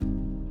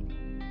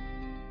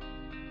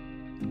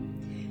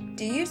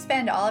Do you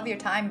spend all of your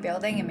time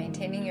building and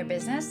maintaining your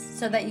business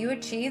so that you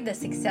achieve the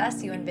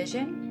success you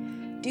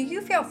envision? Do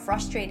you feel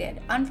frustrated,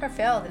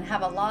 unfulfilled, and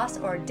have a loss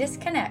or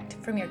disconnect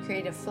from your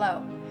creative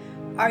flow?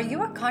 Are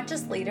you a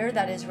conscious leader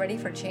that is ready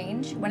for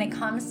change when it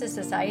comes to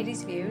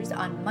society's views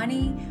on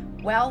money,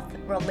 wealth,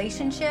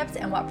 relationships,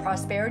 and what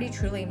prosperity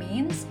truly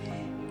means?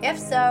 If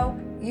so,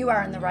 you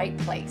are in the right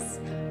place.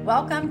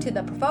 Welcome to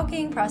the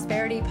Provoking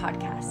Prosperity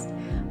Podcast.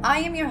 I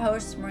am your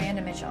host,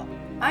 Miranda Mitchell.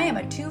 I am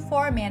a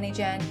 2-4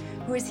 Mani-Gen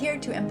who is here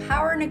to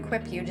empower and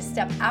equip you to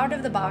step out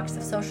of the box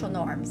of social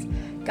norms,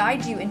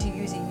 guide you into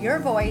using your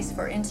voice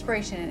for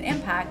inspiration and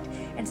impact,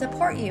 and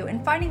support you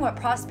in finding what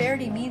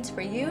prosperity means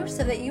for you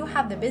so that you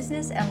have the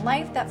business and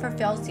life that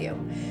fulfills you.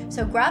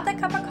 So grab that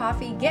cup of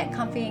coffee, get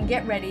comfy, and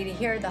get ready to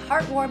hear the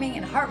heartwarming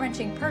and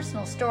heart-wrenching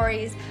personal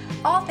stories,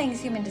 all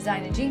things human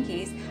design and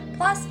jinkies,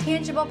 plus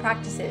tangible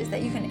practices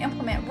that you can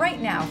implement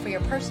right now for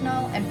your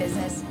personal and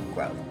business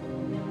growth.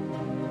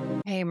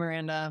 Hey,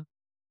 Miranda,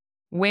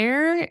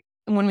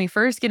 when we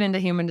first get into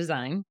human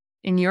design,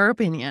 in your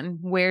opinion,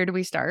 where do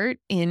we start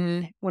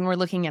when we're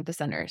looking at the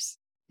centers?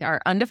 Our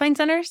undefined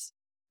centers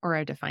or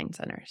our defined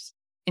centers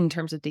in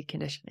terms of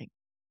deconditioning?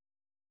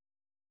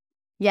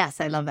 Yes,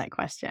 I love that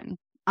question.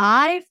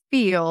 I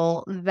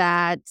feel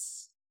that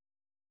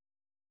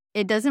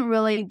it doesn't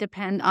really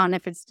depend on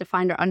if it's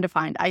defined or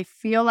undefined. I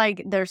feel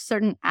like there's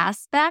certain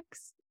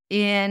aspects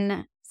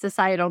in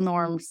societal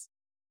norms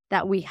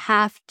that we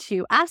have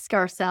to ask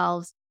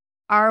ourselves,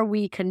 are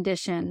we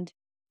conditioned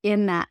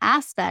in that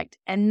aspect?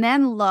 And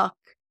then look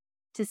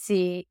to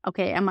see,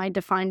 okay, am I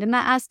defined in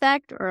that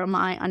aspect or am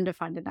I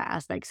undefined in that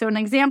aspect? So an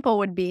example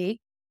would be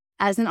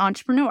as an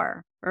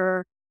entrepreneur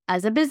or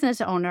as a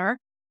business owner,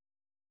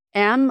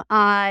 am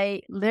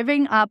I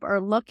living up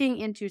or looking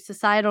into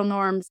societal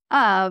norms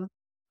of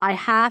I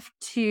have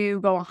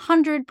to go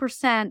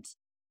 100%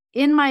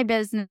 in my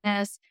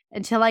business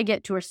until I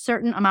get to a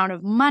certain amount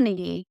of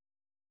money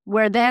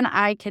where then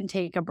I can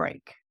take a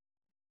break?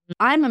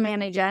 I'm a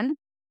Mani-Gen.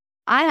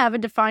 I have a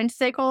defined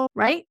cycle,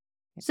 right?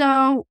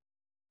 So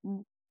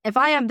if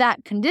I have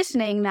that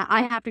conditioning that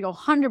I have to go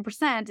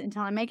 100%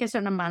 until I make a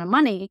certain amount of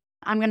money,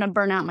 I'm going to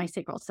burn out my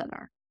sacral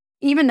center,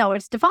 even though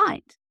it's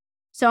defined.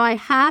 So I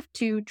have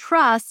to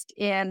trust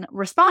in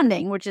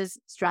responding, which is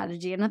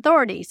strategy and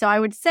authority. So I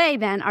would say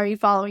then, are you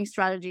following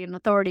strategy and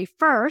authority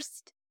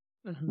first?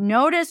 Mm-hmm.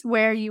 Notice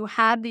where you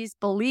have these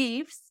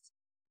beliefs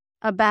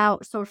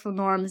about social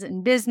norms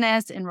in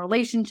business, in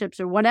relationships,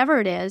 or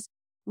whatever it is.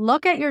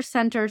 Look at your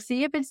center,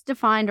 see if it's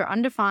defined or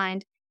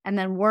undefined, and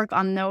then work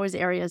on those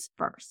areas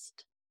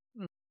first.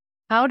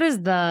 How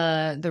does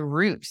the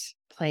root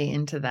play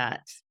into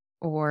that,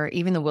 or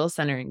even the will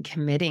center in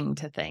committing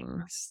to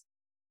things?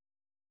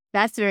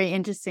 That's very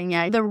interesting.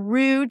 Yeah, the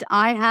root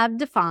I have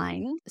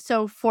defined.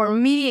 So for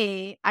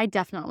me, I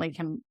definitely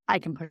can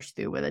push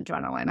through with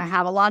adrenaline. I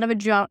have a lot of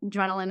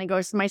adrenaline. It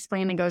goes to my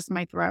spleen, it goes to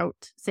my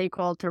throat,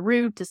 sacral to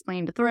root, to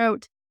spleen to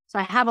throat. So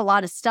I have a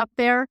lot of stuff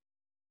there.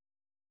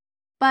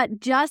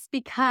 But just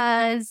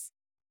because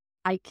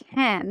I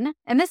can,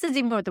 and this is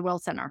even with the will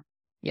center.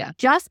 Yeah.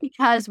 Just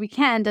because we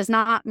can does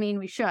not mean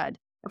we should.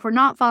 If we're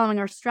not following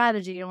our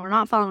strategy and we're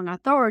not following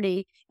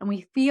authority and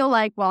we feel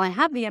like, well, I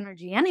have the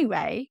energy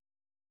anyway,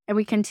 and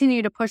we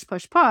continue to push,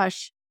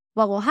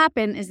 what will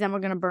happen is then we're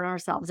going to burn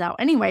ourselves out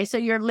anyway. So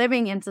you're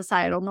living in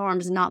societal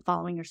norms and not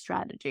following your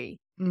strategy.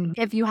 Mm-hmm.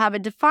 If you have a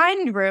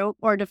defined root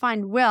or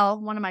defined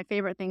will, one of my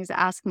favorite things to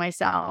ask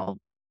myself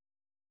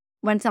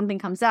when something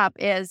comes up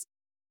is,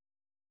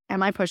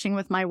 am I pushing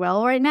with my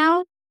will right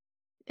now?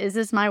 Is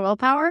this my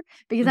willpower?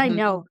 Because mm-hmm.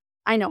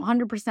 I know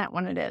 100%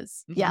 when it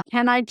is. Mm-hmm. Yeah.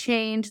 Can I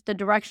change the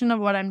direction of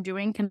what I'm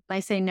doing? Can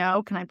I say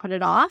no? Can I put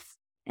it off?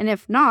 And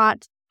if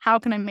not, how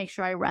can I make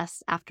sure I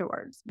rest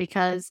afterwards?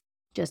 Because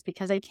just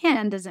because I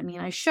can doesn't mean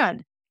I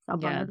should. I'll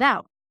burn it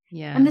out.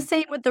 Yeah. And the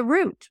same with the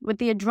root, with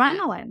the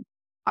adrenaline.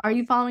 Are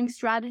you following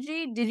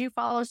strategy? Did you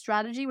follow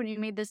strategy when you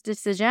made this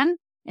decision?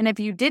 And if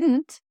you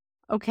didn't,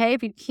 okay,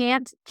 if you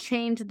can't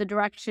change the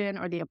direction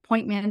or the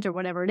appointment or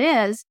whatever it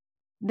is,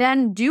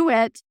 then do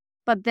it,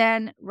 but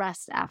then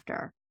rest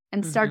after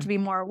and start to be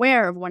more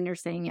aware of when you're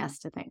saying yes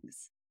to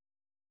things.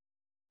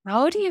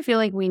 How do you feel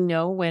like we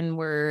know when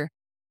we're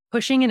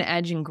pushing an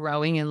edge and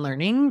growing and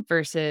learning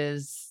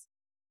versus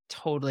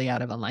totally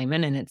out of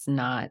alignment and it's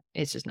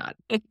just not?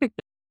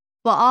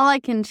 Well, all I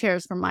can share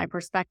is from my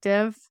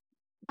perspective.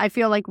 I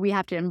feel like we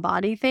have to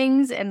embody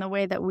things, and the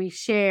way that we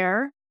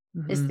share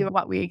is through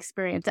what we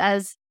experience.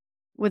 As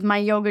with my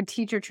yoga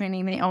teacher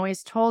training, they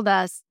always told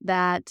us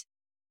that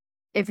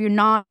if you're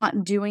not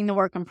doing the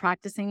work and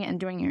practicing it and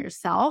doing it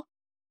yourself,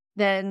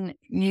 then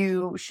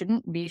you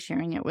shouldn't be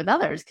sharing it with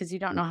others because you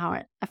don't know how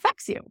it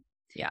affects you.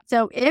 Yeah.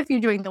 So if you're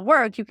doing the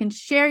work, you can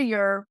share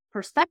your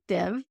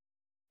perspective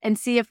and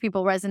see if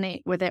people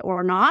resonate with it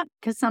or not,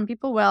 because some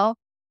people will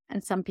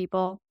and some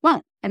people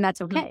won't. And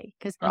that's okay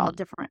because we're all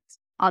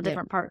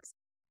different parts.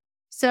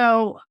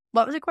 So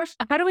what was the question?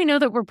 How do we know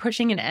that we're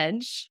pushing an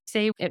edge?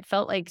 Say it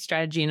felt like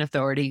strategy and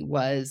authority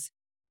was,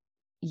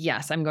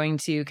 yes, I'm going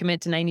to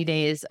commit to 90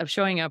 days of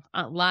showing up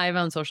live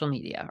on social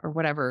media or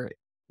whatever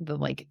the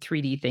like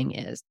 3D thing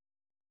is.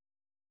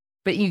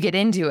 But you get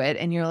into it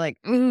and you're like,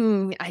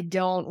 I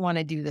don't want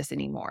to do this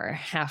anymore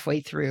halfway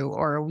through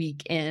or a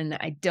week in.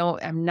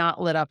 I'm not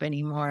lit up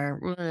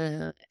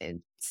anymore.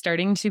 It's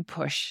starting to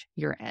push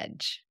your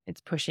edge.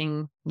 It's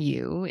pushing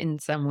you in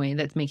some way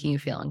that's making you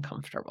feel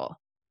uncomfortable.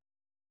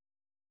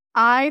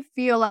 I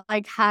feel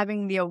like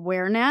having the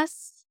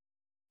awareness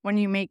when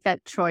you make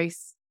that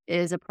choice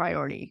is a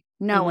priority.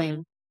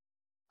 Knowing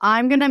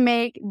I'm going to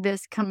make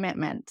this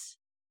commitment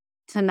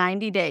to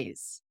 90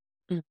 days.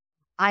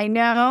 I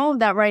know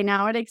that right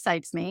now it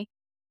excites me,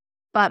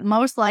 but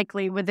most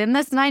likely within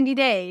this 90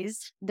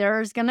 days,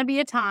 there's going to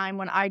be a time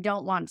when I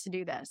don't want to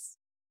do this.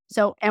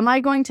 So am I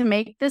going to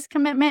make this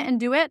commitment and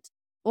do it?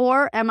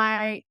 Or am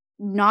I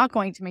not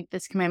going to make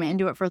this commitment and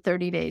do it for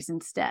 30 days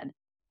instead?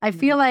 I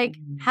feel like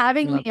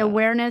having the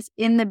awareness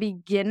in the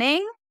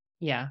beginning,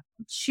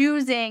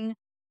 choosing,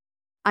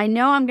 I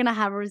know I'm going to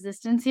have a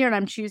resistance here and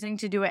I'm choosing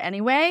to do it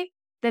anyway,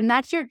 then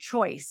that's your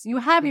choice. You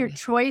have your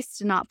choice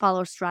to not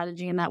follow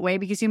strategy in that way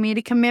because you made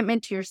a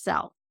commitment to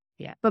yourself.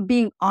 Yeah. But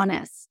being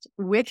honest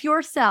with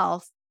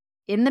yourself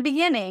in the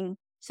beginning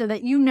so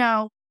that you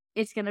know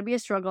it's going to be a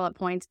struggle at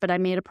points, but I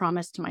made a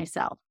promise to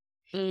myself.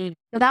 So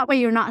that way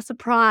you're not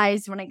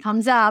surprised when it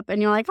comes up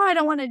and you're like, oh, I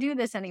don't want to do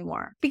this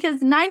anymore.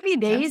 Because 90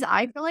 days,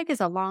 I feel like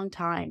is a long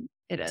time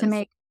to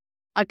make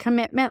a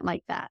commitment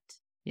like that.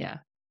 Yeah.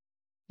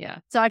 Yeah.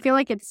 So I feel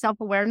like it's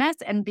self-awareness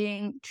and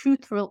being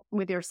truthful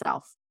with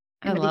yourself.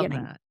 I love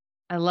that.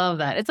 I love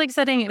that. It's like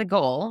setting a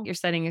goal. You're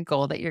setting a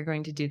goal that you're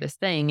going to do this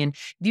thing. And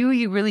do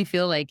you really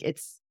feel like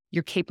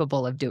you're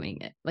capable of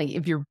doing it? Like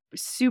if you're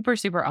super,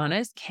 super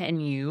honest, can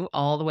you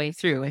all the way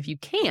through? If you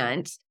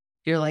can't,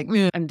 you're like,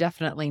 I'm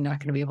definitely not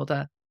going to be able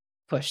to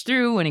push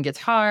through when it gets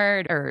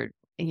hard. Or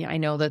I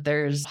know that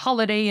there's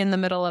holiday in the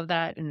middle of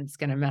that and it's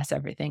going to mess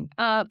everything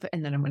up.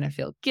 And then I'm going to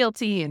feel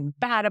guilty and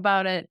bad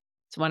about it.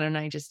 So why don't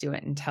I just do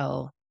it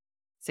until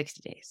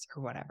 60 days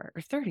or whatever,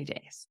 or 30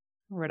 days?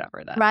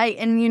 Whatever that. Right.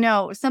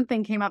 And,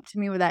 something came up to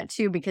me with that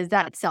too, because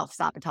that's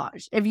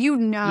self-sabotage. If you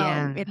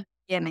know in the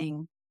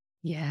beginning,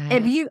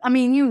 you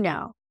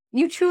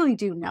truly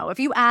do know. If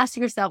you ask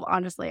yourself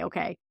honestly,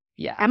 okay,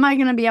 am I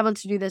going to be able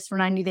to do this for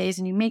 90 days?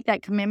 And you make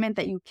that commitment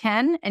that you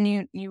can and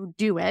you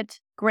do it,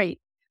 great.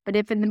 But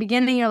if in the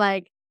beginning you're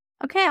like,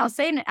 okay,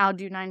 I'll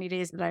do 90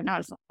 days, but I know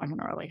it's not going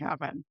to really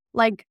happen.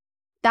 Like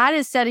that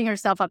is setting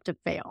yourself up to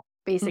fail,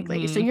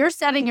 basically. So you're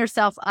setting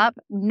yourself up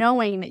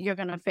knowing that you're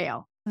going to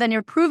fail. Then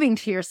you're proving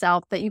to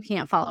yourself that you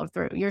can't follow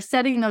through. You're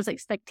setting those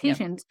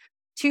expectations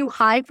too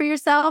high for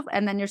yourself,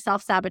 and then you're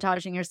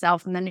self-sabotaging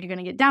yourself, and then you're going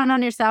to get down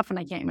on yourself, and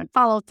I can't even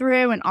follow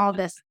through, and all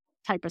this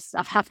type of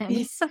stuff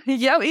happens.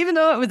 Yeah, even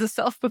though it was a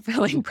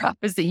self-fulfilling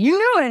prophecy. You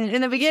knew it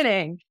in the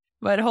beginning,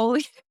 but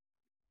holy...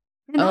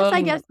 And that's,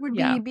 I guess, would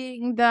be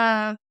being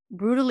the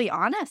brutally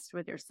honest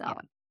with yourself.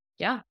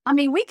 Yeah. I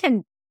mean, we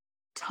can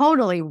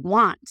totally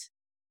want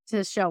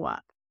to show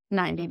up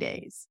 90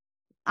 days.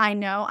 I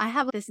know I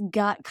have this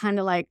gut kind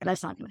of like,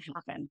 that's not going to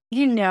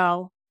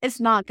happen. It's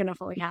not going to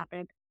fully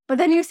happen. But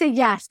then you say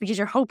yes because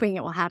you're hoping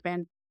it will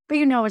happen, but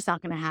it's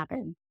not going to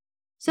happen.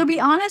 So be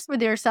honest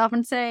with yourself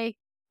and say,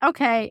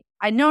 okay,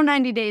 I know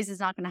 90 days is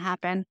not going to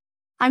happen.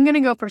 I'm going to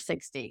go for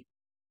 60.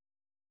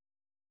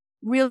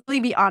 Really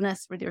be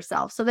honest with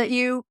yourself so that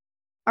you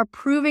are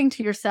proving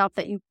to yourself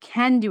that you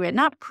can do it,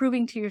 not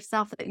proving to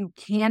yourself that you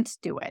can't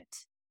do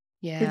it.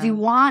 Yeah. Because you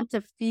want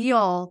to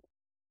feel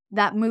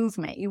that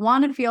movement. You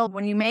want to feel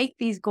when you make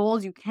these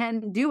goals, you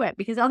can do it,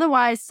 because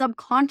otherwise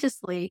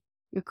subconsciously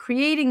you're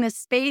creating this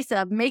space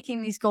of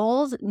making these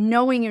goals,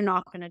 knowing you're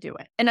not going to do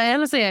it. And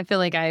I feel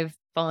like I've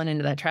fallen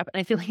into that trap. And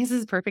I feel like this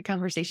is a perfect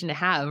conversation to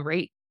have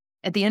right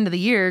at the end of the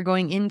year,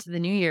 going into the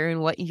new year,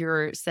 and what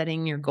you're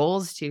setting your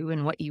goals to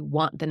and what you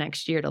want the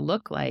next year to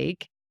look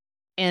like.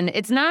 And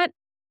it's not,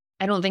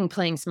 I don't think,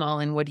 playing small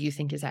and what do you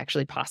think is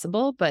actually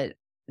possible, but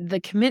the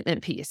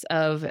commitment piece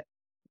of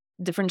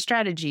different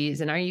strategies.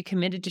 And are you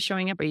committed to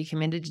showing up? Are you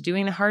committed to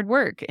doing the hard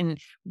work and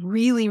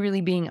really,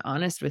 really being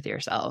honest with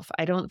yourself?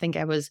 I don't think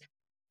I was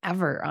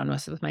ever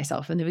honest with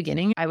myself in the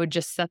beginning. I would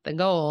just set the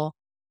goal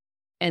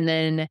and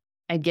then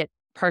I'd get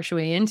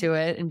partially into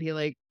it and be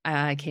like,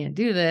 I can't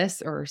do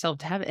this, or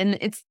self-have. And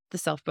it's the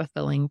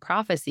self-fulfilling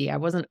prophecy. I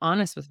wasn't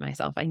honest with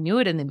myself. I knew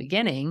it in the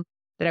beginning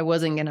that I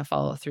wasn't going to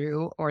follow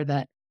through, or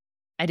that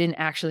I didn't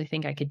actually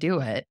think I could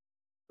do it.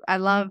 I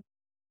love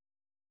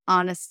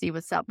honesty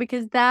with self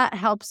because that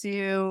helps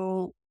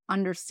you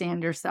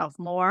understand yourself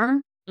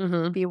more,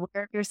 be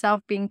aware of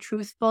yourself, being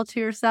truthful to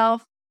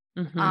yourself,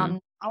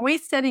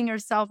 always setting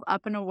yourself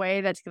up in a way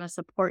that's going to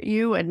support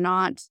you and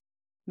not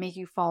make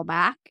you fall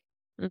back.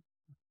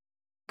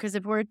 Because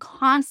if we're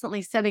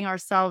constantly setting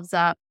ourselves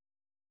up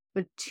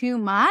with too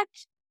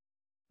much,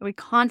 we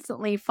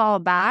constantly fall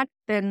back,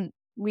 then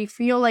we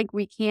feel like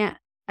we can't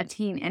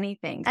attain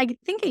anything. I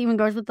think it even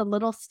goes with the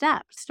little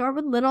steps. Start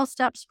with little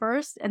steps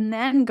first and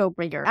then go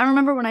bigger. I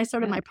remember when I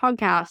started my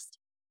podcast,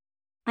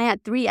 I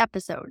had 3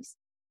 episodes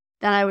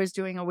that I was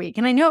doing a week.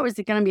 And I knew it was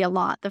going to be a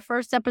lot. The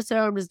first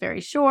episode was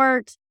very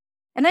short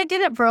and I did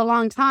it for a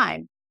long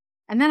time.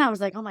 And then I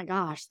was like, oh my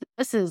gosh,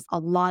 this is a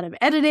lot of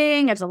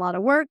editing. It's a lot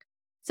of work.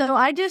 So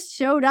I just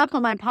showed up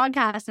on my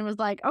podcast and was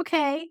like,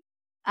 okay,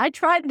 I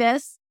tried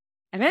this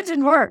and it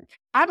didn't work.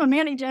 I'm a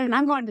manager and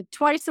I'm going to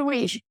twice a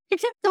week.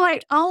 So I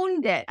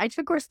owned it. I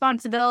took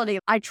responsibility.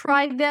 I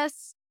tried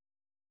this.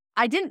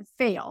 I didn't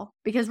fail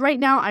because right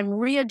now I'm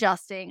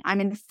readjusting.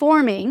 I'm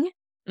informing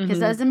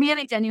because as a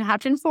manager, you have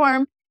to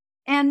inform,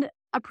 and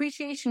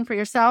appreciation for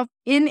yourself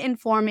in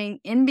informing,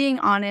 in being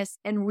honest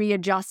and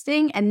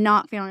readjusting and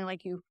not feeling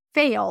like you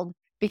failed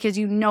because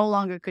you no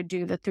longer could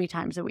do the 3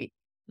 times a week.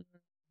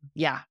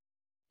 Yeah.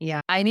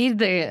 Yeah. I need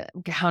the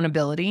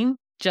accountability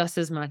just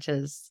as much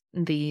as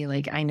the,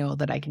 like, I know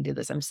that I can do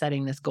this. I'm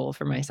setting this goal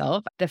for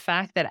myself. The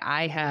fact that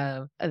I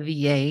have a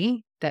VA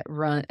that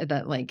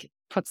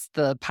puts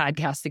the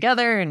podcast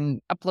together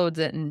and uploads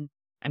it, and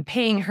I'm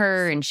paying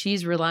her and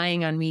she's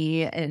relying on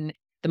me and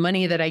the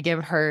money that I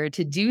give her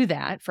to do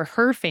that for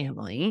her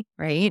family,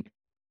 right?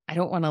 I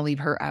don't want to leave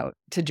her out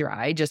to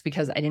dry just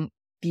because I didn't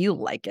feel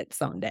like it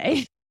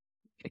someday.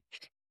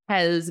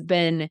 Has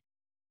been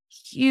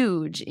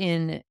huge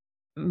in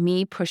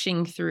me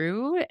pushing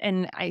through.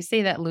 And I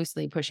say that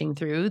loosely, pushing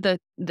through the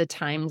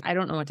times I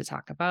don't know what to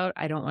talk about.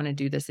 I don't want to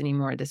do this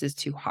anymore. This is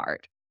too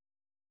hard.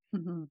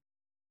 And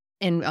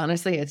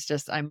honestly, it's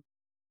just, I'm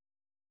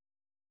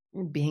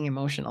being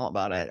emotional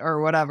about it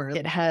or whatever.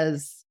 It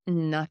has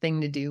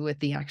nothing to do with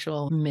the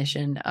actual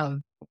mission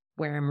of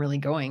where I'm really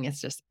going.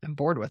 It's just, I'm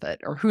bored with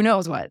it, or who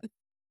knows what.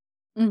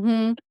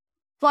 Well,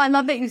 I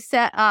love that you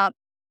set up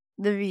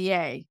the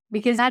VA,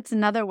 because that's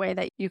another way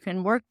that you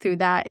can work through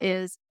that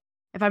is,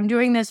 if I'm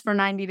doing this for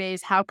 90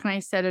 days, how can I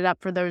set it up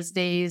for those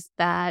days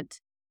that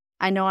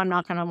I know I'm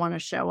not going to want to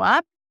show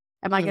up?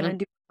 Am I going to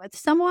do it with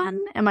someone?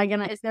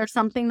 Is there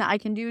something that I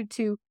can do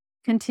to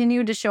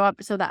continue to show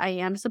up so that I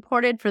am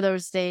supported for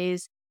those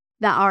days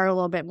that are a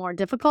little bit more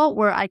difficult,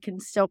 where I can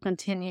still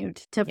continue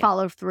to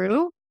follow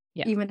through,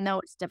 even though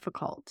it's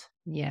difficult?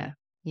 Yeah.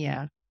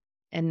 Yeah.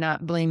 And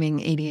not blaming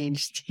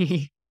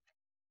ADHD.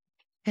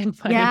 And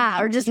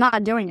or just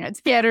not doing it.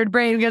 Scattered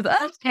brain goes,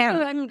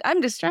 oh,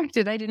 I'm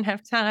distracted. I didn't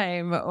have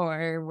time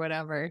or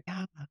whatever.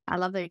 Yeah. I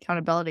love the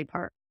accountability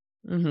part.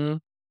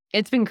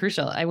 It's been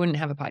crucial. I wouldn't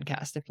have a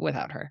podcast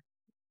without her.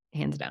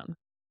 Hands down.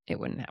 It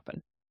wouldn't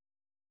happen.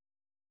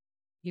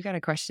 You got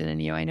a question in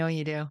you. I know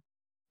you do.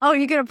 Oh,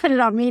 you're going to put it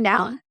on me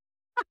now.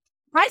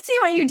 I see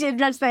what you did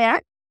just there.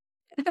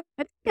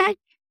 Okay.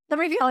 Let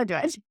me feel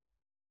into it.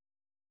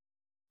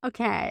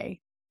 Okay.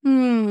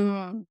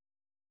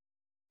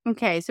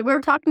 Okay, so we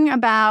were talking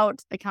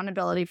about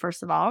accountability,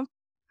 first of all,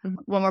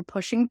 when we're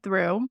pushing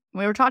through.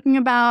 We were talking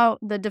about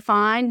the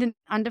defined and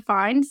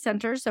undefined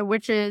center, so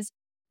which is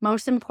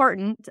most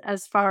important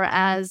as far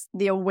as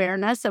the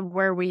awareness of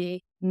where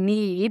we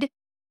need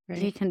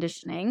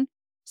deconditioning.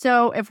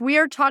 So if we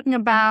are talking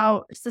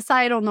about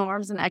societal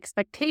norms and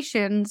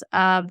expectations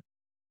of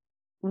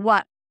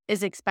what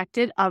is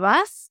expected of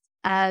us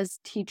as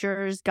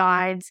teachers,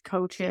 guides,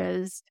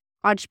 coaches,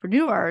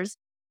 entrepreneurs,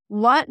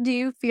 what do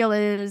you feel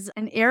is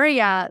an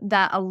area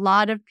that a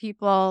lot of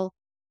people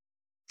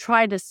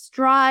try to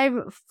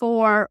strive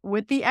for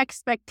with the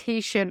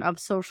expectation of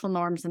social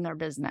norms in their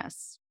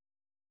business?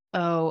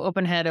 Oh,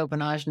 open head, open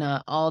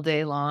ajna all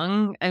day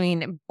long. I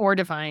mean, or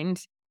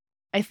defined.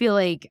 I feel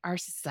like our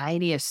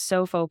society is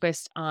so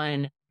focused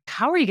on,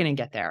 how are you going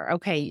to get there?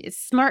 Okay, it's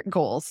SMART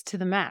goals to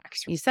the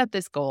max. You set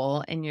this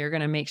goal and you're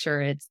going to make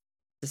sure it's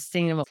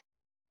sustainable.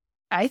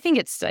 I think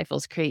it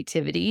stifles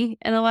creativity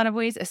in a lot of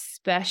ways,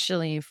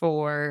 especially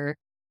for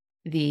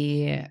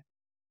the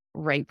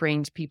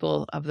right-brained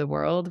people of the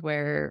world,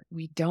 where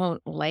we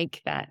don't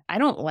like that. I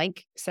don't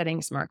like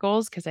setting SMART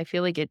goals because I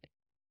feel like it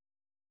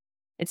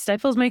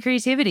stifles my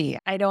creativity.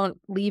 I don't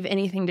leave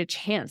anything to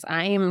chance.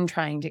 I am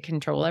trying to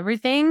control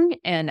everything,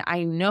 and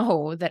I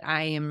know that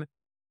I am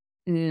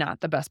not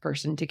the best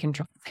person to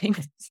control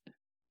things.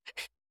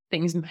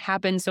 Things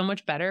happen so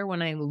much better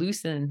when I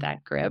loosen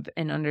that grip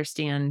and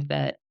understand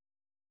that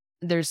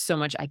there's so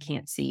much I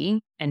can't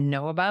see and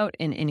know about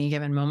in any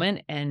given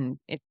moment. And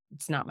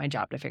it's not my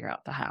job to figure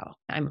out the how.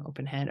 I'm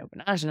open head,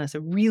 open ajna.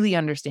 So really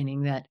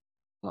understanding that.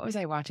 What was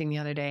I watching the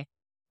other day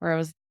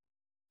where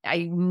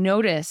I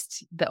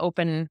noticed the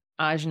open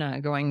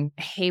ajna going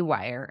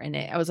haywire. And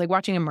I was like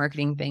watching a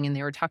marketing thing and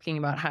they were talking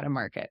about how to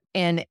market.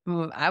 And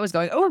I was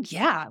going, oh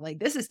yeah, like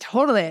this is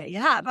totally,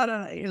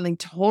 like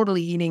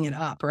totally eating it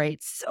up,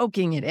 right?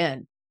 Soaking it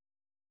in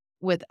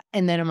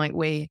and then I'm like,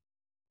 wait,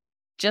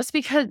 just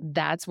because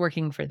that's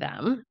working for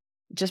them,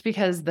 just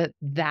because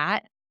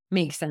that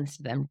makes sense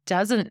to them,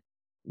 doesn't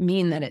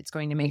mean that it's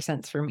going to make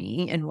sense for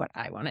me and what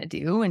I want to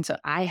do. And so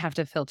I have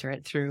to filter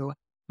it through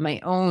my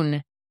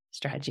own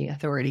strategy,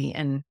 authority,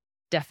 and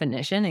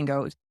definition and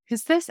go,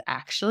 is this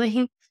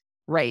actually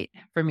right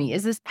for me?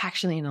 Is this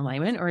actually in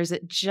alignment, or is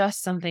it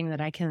just something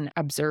that I can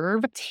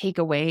observe, take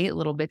away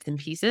little bits and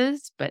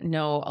pieces, but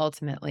know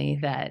ultimately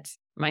that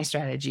my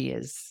strategy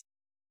is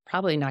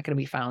probably not going to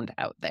be found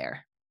out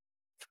there?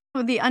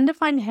 With the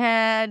undefined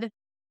head,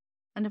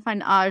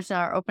 undefined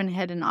ajna, or open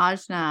head and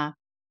ajna,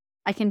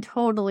 I can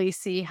totally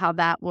see how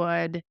that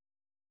would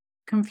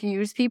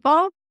confuse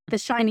people, the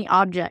shiny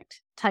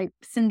object type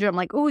syndrome,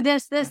 like, oh,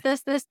 this,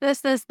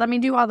 let me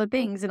do all the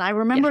things. And I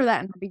remember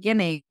that in the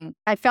beginning,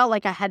 I felt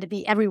like I had to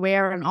be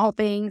everywhere and all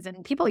things.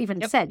 And people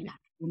even said, you have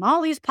to be on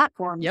all these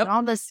platforms and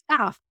all this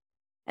stuff.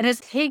 And it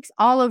takes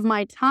all of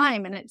my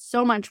time and it's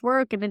so much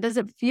work and it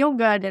doesn't feel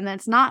good and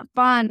it's not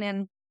fun.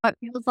 And it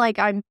feels like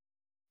I'm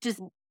just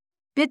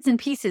bits and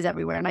pieces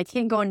everywhere and I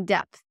can't go in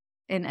depth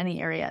in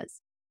any areas.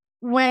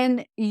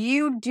 When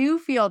you do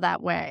feel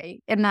that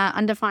way in that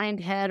undefined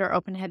head or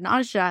open head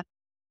nausea,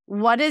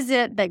 what is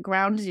it that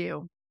grounds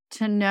you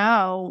to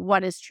know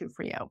what is true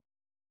for you?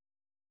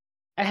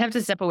 I have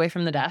to step away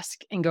from the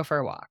desk and go for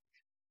a walk.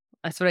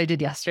 That's what I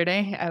did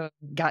yesterday. I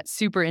got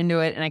super into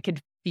it and I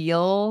could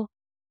feel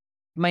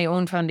my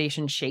own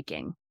foundation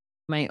shaking,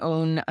 my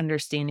own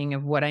understanding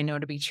of what I know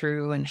to be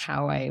true and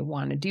how I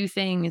want to do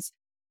things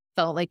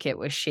felt like it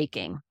was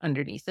shaking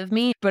underneath of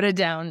me. Put it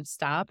down,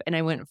 stop, and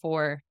I went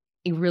for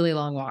a really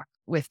long walk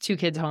with 2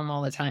 kids home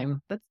all the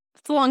time. That's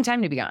a long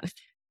time to be gone.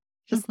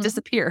 Just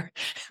disappear.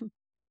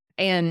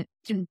 And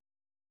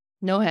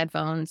no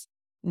headphones,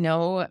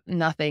 no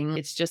nothing.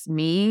 It's just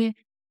me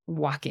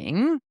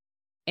walking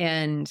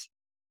and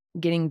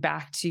getting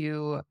back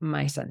to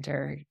my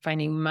center,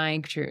 finding my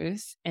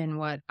truth and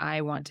what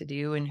I want to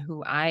do and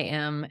who I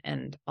am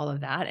and all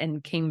of that.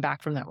 And came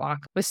back from that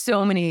walk with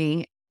so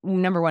many,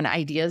 number one,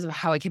 ideas of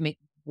how I can make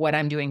what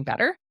I'm doing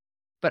better,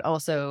 but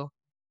also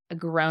a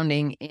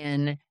grounding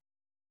in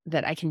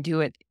that I can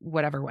do it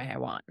whatever way I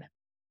want.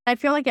 I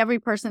feel like every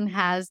person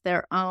has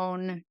their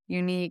own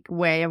unique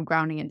way of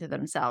grounding into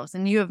themselves.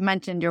 And you have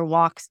mentioned your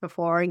walks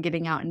before and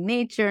getting out in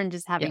nature and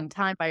just having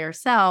time by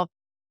yourself.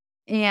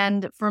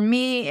 And for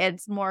me,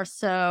 it's more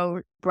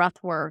so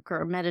breath work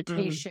or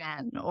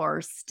meditation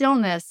or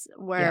stillness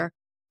where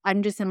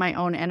I'm just in my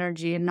own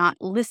energy and not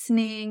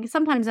listening.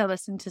 Sometimes I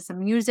listen to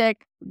some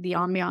music, the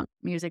ambient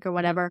music or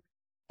whatever,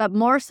 but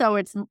more so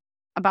it's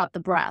about the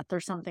breath or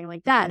something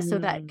like that. So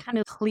that kind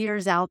of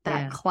clears out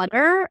that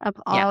clutter of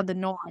all the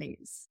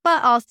noise.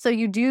 But also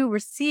you do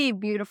receive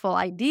beautiful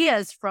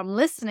ideas from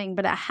listening,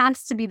 but it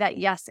has to be that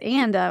yes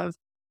and of,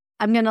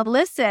 I'm going to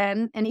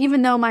listen. And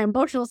even though my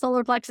emotional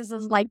solar plexus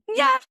is like,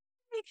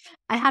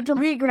 I have to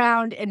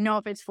reground and know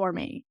if it's for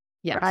me.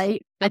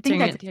 Right? I think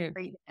that's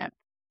great.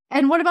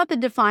 And what about the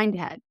defined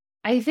head?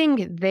 I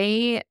think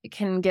they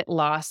can get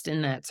lost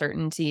in that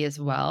certainty as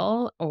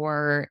well,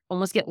 or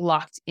almost get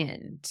locked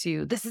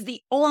into this is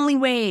the only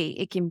way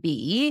it can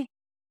be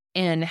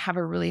and have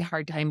a really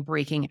hard time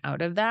breaking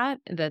out of that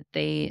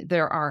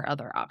there are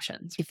other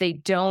options. If they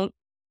don't,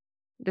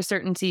 the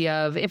certainty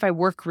of if I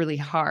work really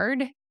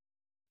hard,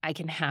 I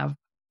can have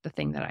the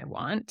thing that I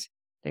want.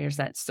 There's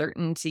that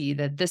certainty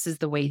that this is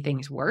the way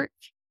things work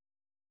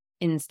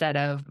instead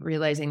of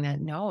realizing that,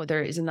 no,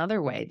 there is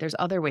another way. There's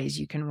other ways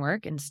you can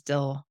work and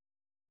still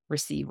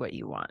receive what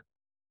you want.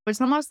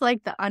 It's almost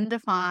like the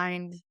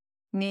undefined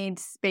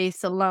needs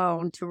space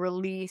alone to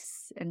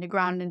release and to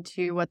ground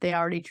into what they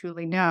already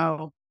truly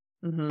know.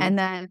 And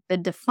then the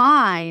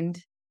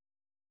defined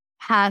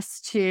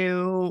has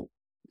to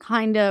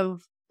kind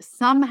of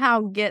somehow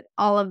get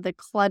all of the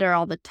clutter,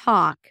 all the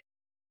talk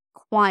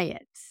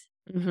quiet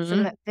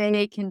so that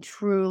they can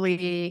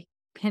truly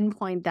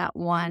pinpoint that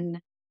one.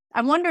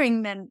 I'm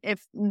wondering then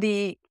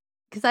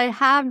because I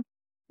have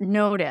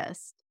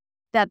noticed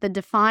that the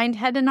defined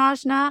head and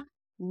ajna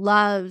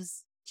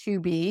loves to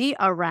be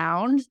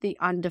around the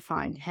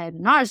undefined head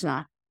and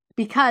ajna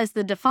because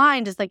the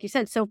defined is, like you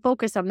said, so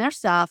focused on their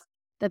stuff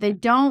that they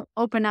don't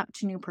open up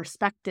to new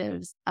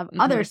perspectives of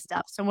other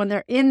stuff. So when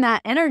they're in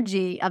that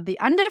energy of the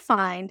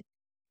undefined,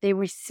 they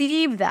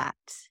receive that.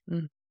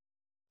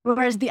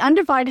 Whereas the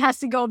undefined has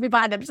to go be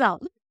by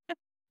themselves.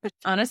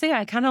 Honestly,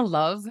 I kind of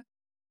love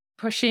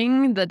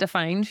pushing the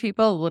defined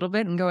people a little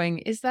bit and going,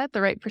 is that the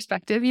right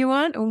perspective you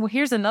want? Well,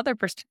 here's another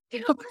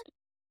perspective.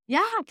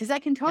 Yeah, because I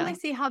can totally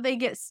see how they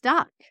get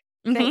stuck.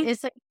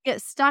 It's like you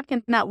get stuck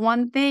in that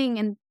one thing.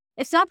 And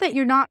it's not that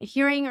you're not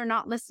hearing or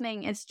not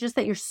listening. It's just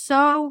that you're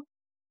so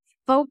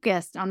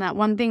focused on that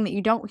one thing that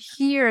you don't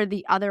hear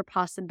the other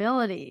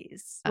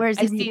possibilities. Whereas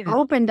if you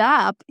opened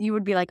up, you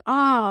would be like,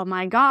 oh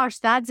my gosh,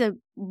 that's a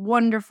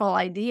wonderful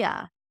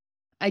idea.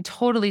 I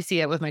totally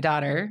see it with my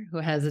daughter who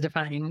has a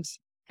defined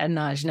head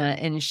najna,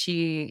 and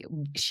she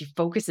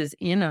focuses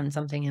in on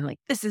something and like,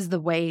 this is the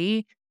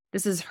way,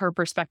 this is her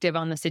perspective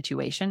on the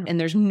situation. And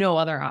there's no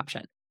other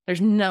option.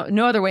 There's no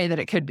other way that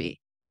it could be.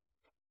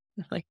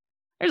 Like,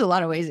 there's a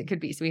lot of ways it could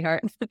be,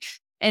 sweetheart.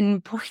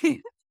 And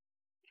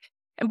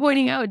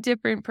pointing out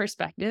different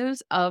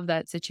perspectives of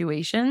that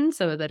situation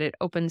so that it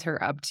opens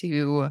her up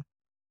to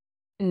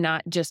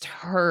not just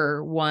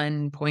her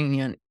one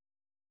poignant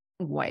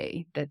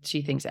way that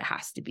she thinks it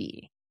has to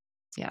be.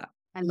 Yeah.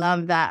 I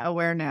love that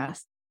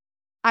awareness.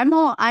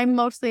 I'm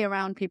mostly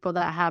around people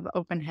that have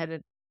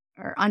open-headed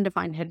or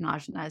undefined hidden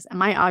ajnas, and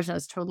my ajna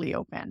is totally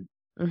open.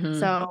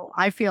 So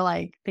I feel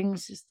like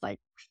things just like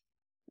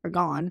are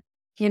gone.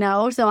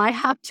 So I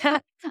have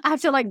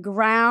to like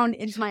ground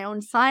into my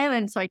own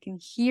silence so I can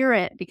hear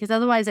it, because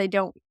otherwise I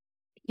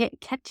can't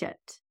catch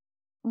it.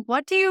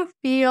 What do you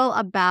feel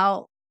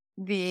about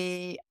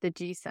the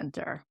G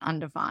center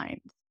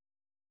undefined?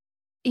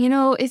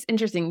 It's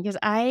interesting because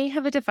I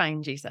have a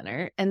defined G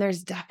center, and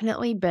there's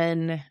definitely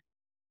been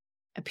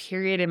a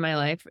period in my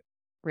life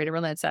right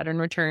around that Saturn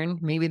return.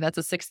 Maybe that's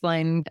a sixth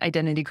line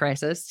identity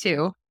crisis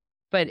too,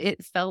 but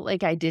it felt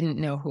like I didn't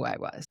know who I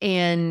was.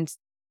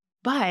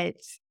 But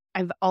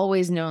I've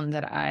always known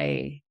that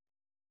I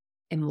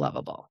am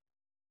lovable.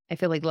 I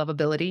feel like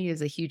lovability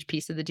is a huge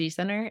piece of the G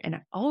center. And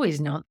I've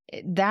always known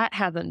that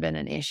hasn't been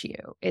an issue.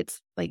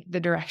 It's like the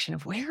direction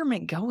of where am I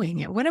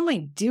going? What am I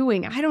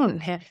doing?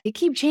 I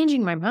keep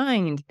changing my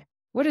mind.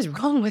 What is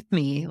wrong with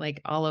me?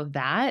 Like all of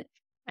that,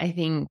 I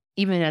think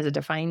even as a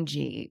defined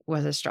G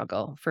was a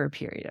struggle for a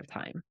period of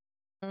time.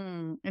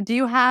 And do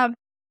you have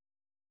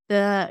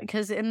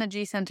because in the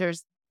G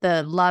centers,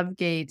 the love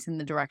gates and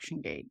the direction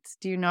gates.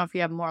 Do you know if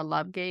you have more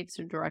love gates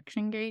or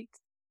direction gates?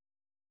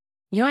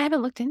 I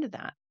haven't looked into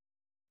that.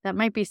 That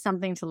might be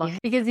something to look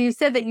because you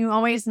said that you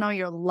always know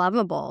you're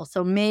lovable.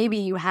 So maybe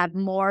you have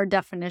more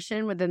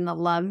definition within the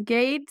love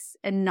gates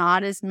and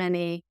not as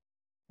many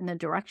in the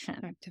direction.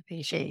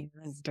 Activation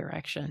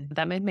direction.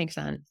 That might make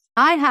sense.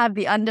 I have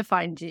the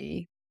undefined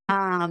G.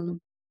 I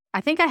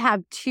think I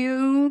have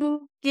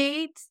 2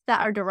 gates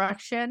that are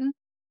direction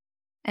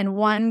and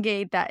 1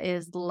 gate that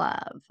is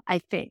love,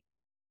 I think,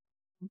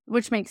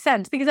 which makes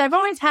sense because I've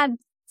always had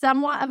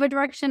somewhat of a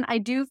direction. I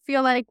do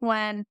feel like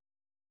when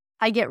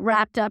I get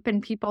wrapped up in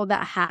people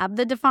that have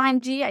the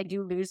defined G, I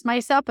do lose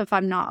myself if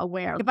I'm not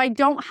aware. If I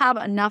don't have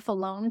enough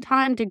alone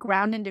time to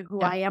ground into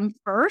who I am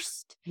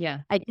first,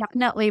 I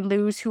definitely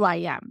lose who I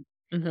am.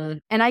 Mm-hmm.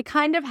 And I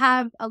kind of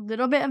have a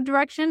little bit of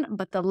direction,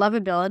 but the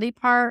lovability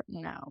part,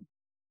 no.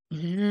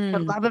 Mm-hmm. The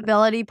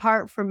lovability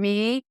part for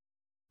me,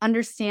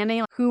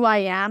 understanding who I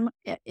am,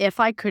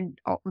 if I could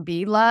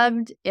be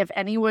loved, if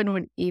anyone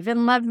would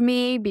even love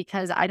me,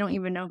 because I don't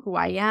even know who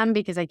I am,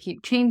 because I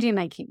keep changing,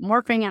 I keep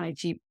morphing,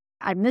 and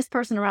I'm this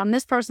person around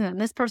this person and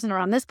this person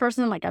around this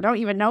person. Like, I don't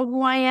even know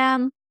who I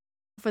am.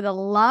 For the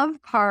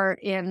love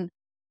part in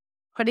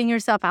putting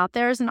yourself out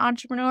there as an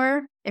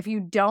entrepreneur, if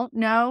you don't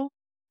know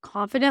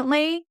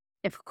confidently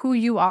who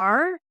you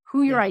are,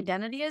 who your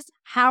identity is,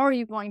 how are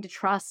you going to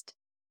trust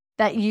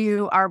that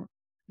you are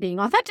being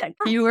authentic?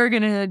 You are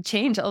going to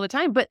change all the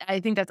time. But I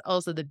think that's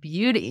also the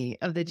beauty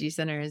of the G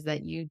center is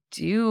that you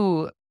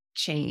do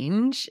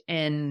change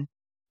and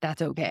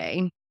that's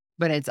okay.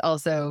 But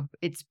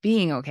it's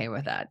being okay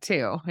with that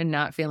too. And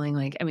not feeling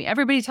like,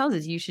 everybody tells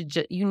us you should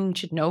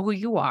know who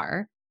you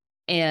are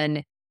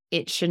and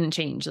it shouldn't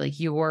change. Like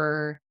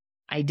your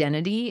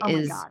identity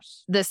is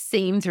the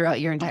same throughout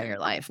your entire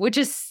life, which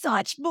is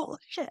such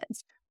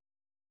bullshit.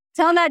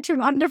 Tell that to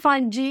an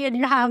undefined G and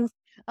you have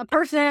a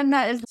person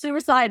that is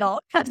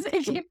suicidal because they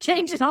keep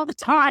changing all the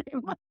time.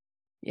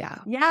 Yeah.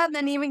 Yeah. And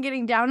then even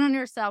getting down on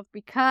yourself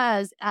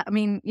because,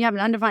 you have an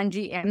undefined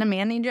G and a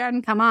manly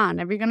gen. Come on.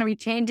 If you're going to be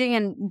changing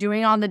and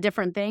doing all the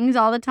different things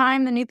all the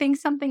time, then you think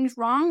something's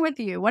wrong with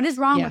you. What is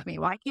wrong with me?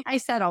 Why can't I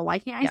settle? Why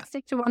can't I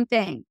stick to one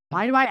thing?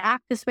 Why do I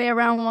act this way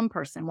around one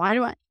person?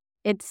 The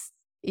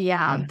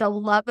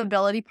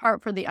lovability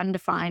part for the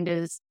undefined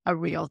is a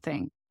real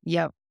thing.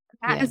 Yep.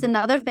 That is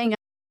another thing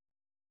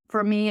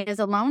for me is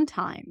alone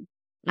time.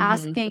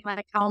 Asking,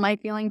 like, how am I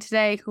feeling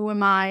today? Who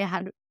am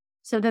I?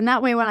 So then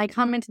that way, when I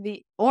come into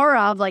the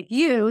aura of like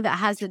you that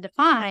has the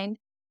defined,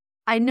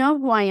 I know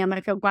who I am.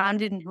 I feel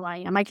grounded in who I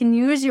am. I can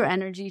use your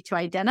energy to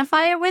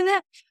identify it with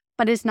it,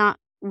 but it's not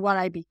what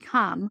I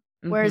become.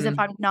 Whereas if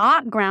I'm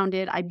not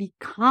grounded, I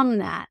become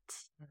that.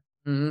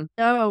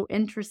 So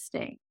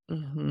interesting.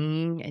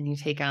 And you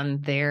take on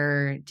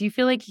do you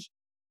feel like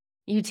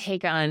you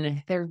take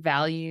on their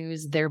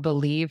values, their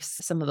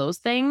beliefs, some of those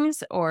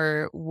things?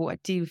 Or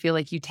what do you feel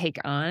like you take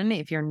on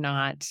if you're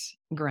not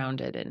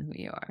grounded in who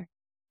you are?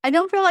 I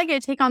don't feel like I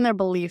take on their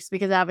beliefs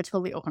because I have a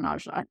totally open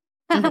shot.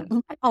 My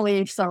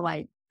beliefs are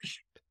like,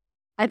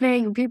 I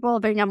think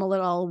people think I'm a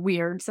little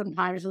weird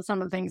sometimes with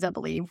some of the things I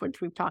believe, which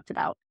we've talked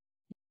about.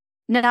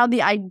 Now,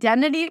 the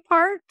identity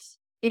part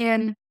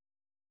in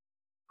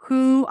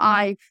who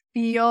I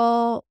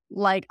feel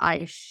like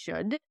I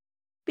should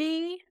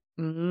be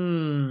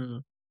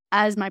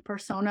as my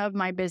persona of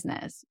my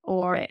business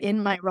or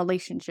in my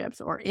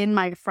relationships or in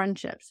my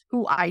friendships,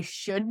 who I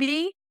should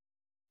be,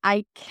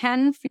 I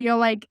can feel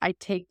like I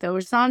take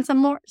those on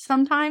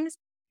sometimes.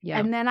 Yeah.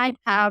 And then I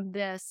have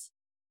this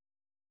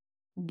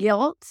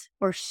guilt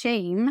or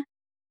shame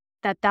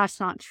that that's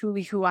not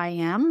truly who I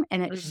am.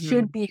 And it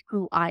should be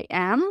who I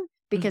am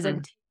because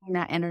I'm taking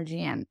that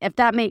energy in, if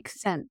that makes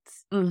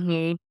sense.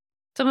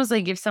 It's almost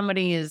like if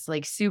somebody is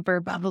like super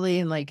bubbly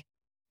and like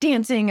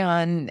dancing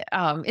on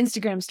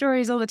Instagram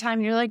stories all the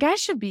time, you're like, I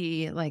should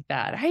be like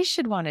that. I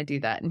should want to do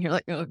that. And you're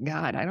like, oh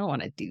God, I don't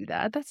want to do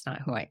that. That's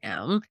not who I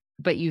am.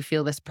 But you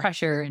feel this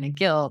pressure and a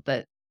guilt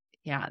that,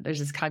 there's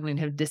this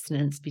cognitive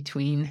dissonance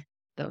between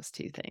those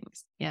two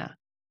things. Yeah.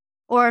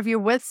 Or if you're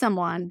with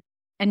someone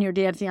and you're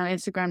dancing on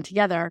Instagram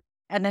together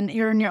and then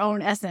you're in your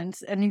own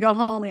essence and you go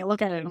home and you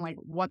look at it and like,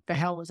 what the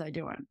hell was I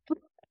doing?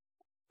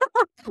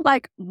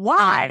 Like,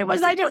 why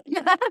was I doing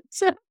that?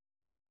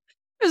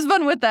 It was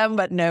fun with them,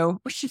 but no.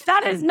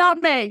 That is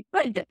not me.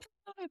 That's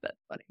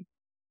funny.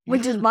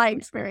 Which is my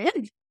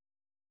experience.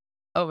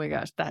 Oh my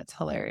gosh, that's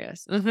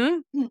hilarious.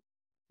 That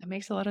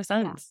makes a lot of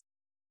sense.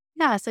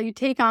 Yeah. So you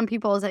take on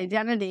people's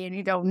identity and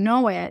you don't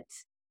know it.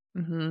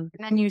 And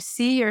then you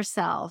see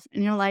yourself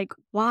and you're like,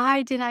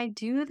 why did I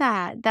do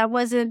that?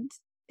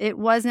 It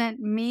wasn't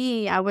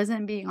me. I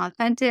wasn't being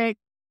authentic.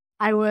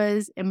 I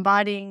was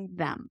embodying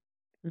them,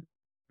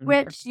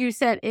 which you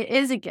said it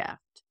is a gift,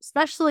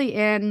 especially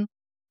in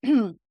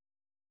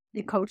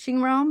the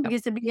coaching realm,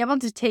 because to be able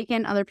to take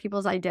in other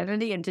people's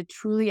identity and to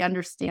truly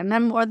understand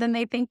them more than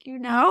they think you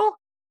know.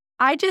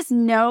 I just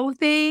know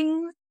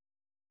things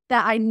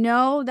that I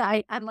know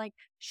that I'm like,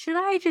 should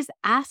I just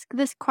ask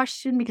this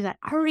question because I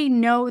already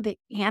know the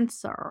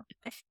answer?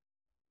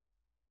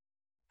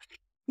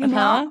 You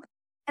know?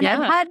 And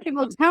I've had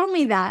people tell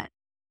me that,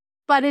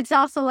 but it's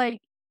also like,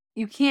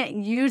 you can't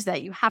use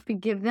that. You have to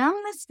give them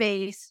the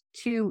space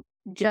to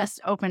just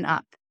open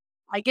up.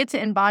 I get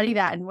to embody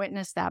that and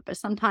witness that, but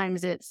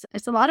sometimes it's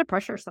a lot of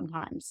pressure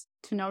sometimes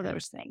to know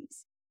those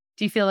things.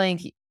 Do you feel like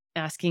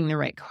asking the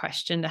right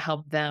question to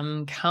help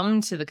them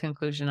come to the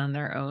conclusion on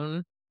their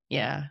own?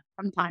 Yeah.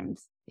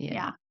 Sometimes.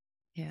 Yeah.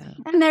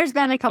 And there's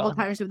been a couple of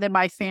times within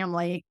my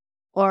family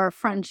or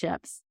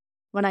friendships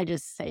when I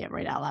just say it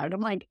right out loud.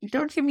 I'm like,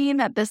 don't you mean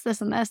that this,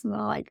 and this? And they're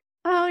like,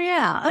 oh,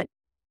 yeah.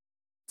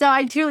 So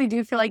I truly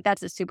do feel like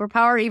that's a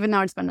superpower, even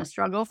though it's been a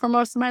struggle for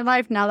most of my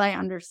life. Now that I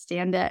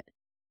understand it,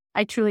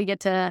 I truly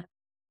get to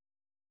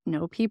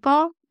know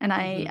people. And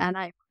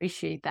I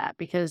appreciate that,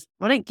 because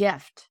what a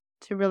gift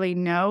to really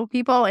know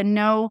people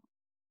and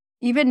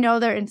even know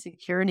their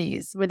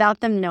insecurities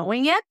without them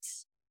knowing it,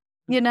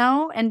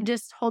 and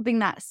just holding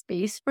that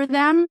space for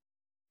them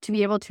to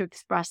be able to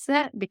express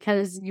it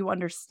because you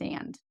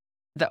understand.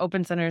 The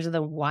open centers are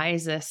the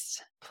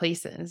wisest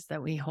places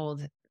that we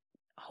hold.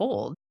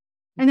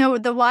 I know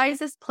the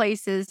wisest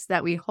places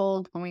that we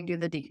hold when we do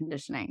the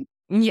deconditioning.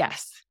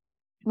 Yes.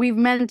 We've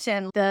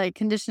mentioned the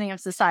conditioning of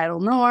societal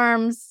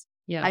norms.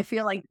 Yeah. I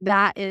feel like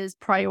that is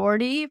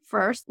priority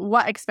first.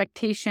 What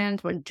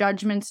expectations, what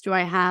judgments do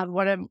I have?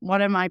 What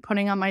am I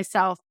putting on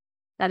myself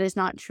that is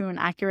not true and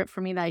accurate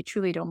for me, that I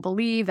truly don't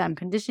believe, that I'm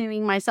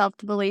conditioning myself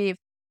to believe?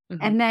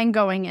 And then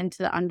going into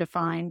the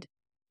undefined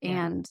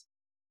and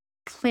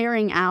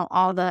clearing out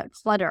all the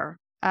clutter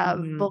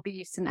of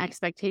beliefs and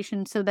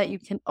expectations so that you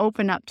can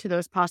open up to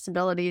those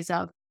possibilities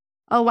of,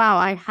 oh, wow,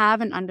 I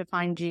have an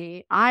undefined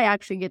G. I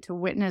actually get to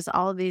witness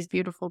all of these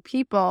beautiful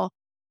people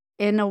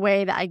in a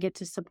way that I get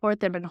to support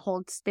them and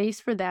hold space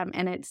for them.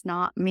 And it's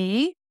not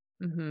me.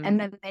 And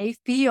then they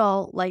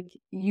feel like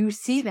you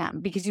see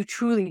them because you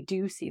truly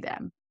do see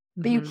them.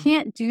 But you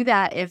can't do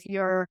that if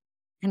you're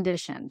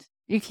conditioned.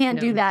 You can't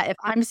do that if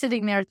I'm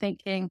sitting there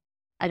thinking,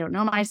 I don't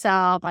know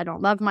myself. I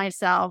don't love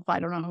myself. I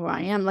don't know who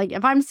I am. Like,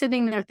 if I'm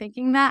sitting there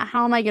thinking that,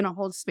 how am I going to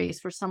hold space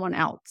for someone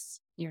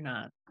else? You're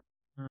not.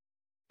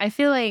 I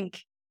feel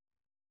like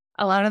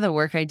a lot of the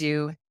work I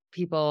do,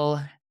 people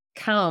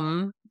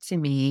come to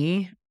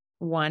me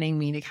wanting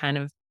me to kind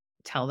of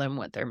tell them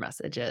what their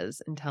message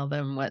is and tell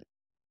them what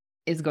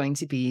is going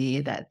to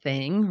be that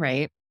thing,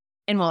 right?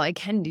 And while I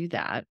can do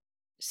that,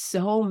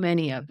 so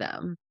many of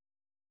them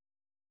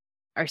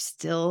are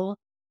still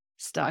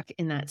stuck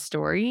in that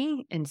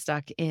story and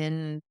stuck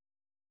in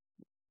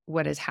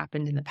what has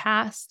happened in the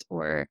past,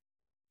 or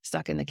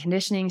stuck in the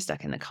conditioning,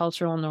 stuck in the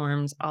cultural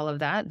norms, all of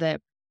that,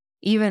 that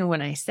even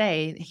when I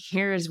say,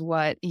 here's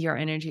what your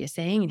energy is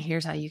saying and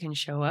here's how you can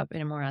show up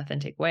in a more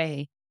authentic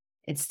way,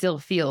 it still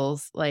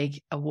feels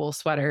like a wool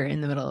sweater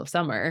in the middle of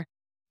summer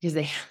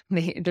because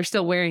they're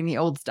still wearing the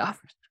old stuff.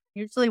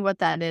 Usually what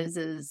that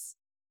is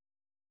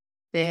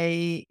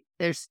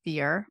there's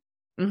fear.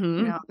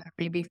 There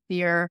may be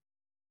fear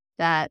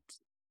that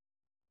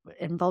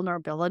in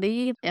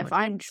vulnerability, if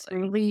I'm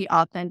truly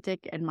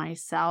authentic in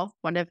myself,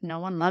 what if no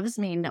one loves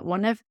me?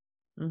 What if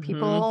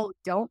people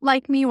don't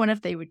like me? What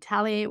if they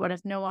retaliate? What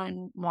if no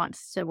one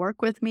wants to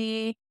work with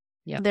me?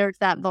 There's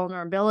that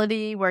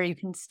vulnerability where you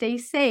can stay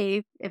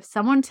safe if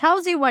someone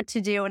tells you what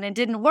to do and it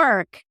didn't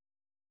work.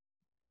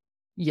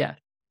 Yeah.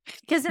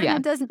 Because then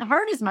it doesn't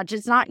hurt as much.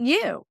 It's not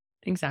you.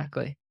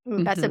 Exactly.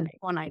 Ooh, that's a big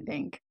one, I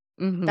think.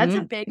 That's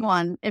a big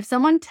one. If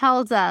someone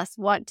tells us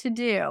what to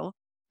do,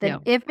 then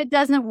if it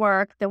doesn't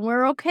work, then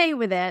we're okay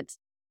with it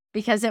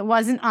because it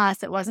wasn't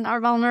us. It wasn't our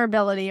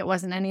vulnerability. It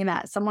wasn't any of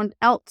that. Someone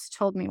else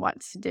told me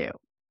what to do.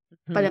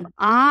 But if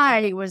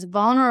I was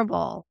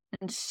vulnerable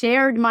and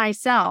shared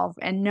myself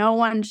and no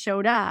one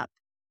showed up,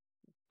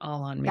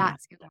 all on me.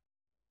 That's good.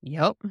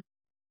 Yep.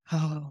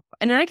 Oh,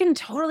 and I can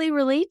totally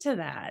relate to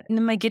that. And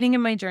in my getting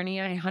in my journey,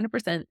 I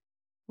 100%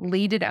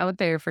 laid it out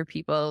there for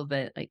people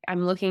that, like,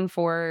 I'm looking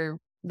for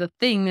the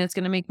thing that's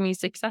going to make me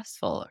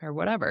successful or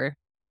whatever,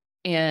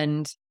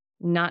 and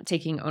not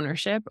taking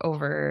ownership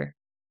over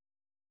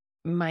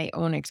my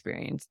own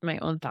experience, my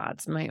own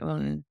thoughts, my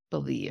own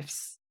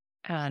beliefs,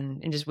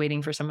 and just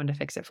waiting for someone to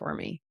fix it for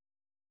me.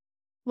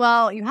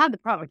 Well, you had the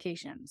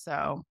provocation,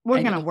 so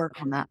we're going to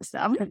work on that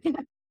stuff.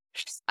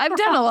 I've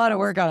done a lot of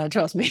work on it,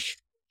 trust me.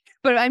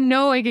 But I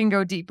know I can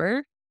go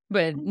deeper.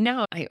 But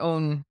now I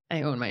own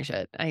my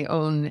shit. I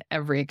own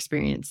every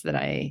experience that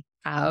I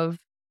have,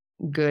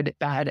 good,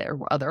 bad, or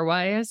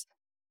otherwise.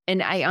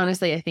 And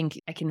I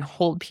think I can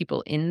hold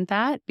people in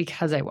that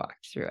because I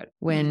walked through it.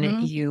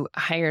 When you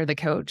hire the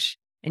coach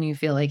and you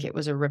feel like it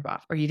was a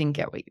ripoff or you didn't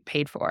get what you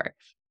paid for,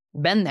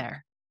 been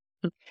there.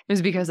 It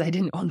was because I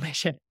didn't own my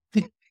shit.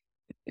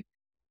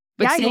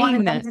 But You wanted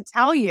them that, to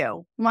tell you.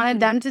 You wanted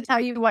them to tell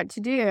you what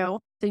to do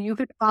so you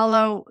could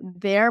follow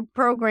their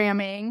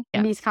programming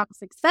and become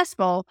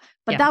successful.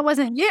 But that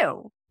wasn't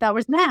you. That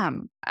was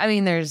them. I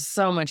mean, there's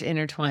so much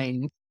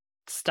intertwined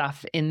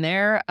stuff in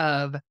there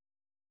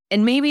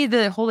and maybe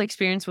the whole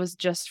experience was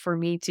just for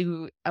me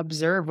to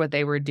observe what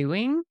they were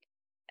doing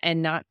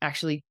and not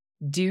actually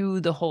do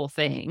the whole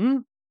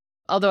thing.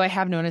 Although I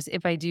have noticed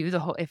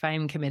if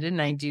I'm committed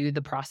and I do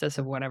the process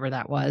of whatever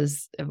that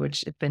was,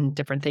 which have been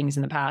different things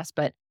in the past,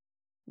 but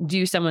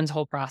do someone's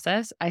whole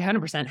process, I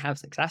 100% have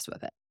success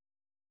with it.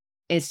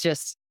 It's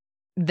just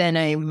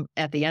then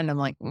at the end, I'm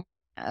like,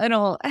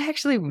 I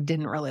actually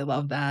didn't really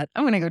love that.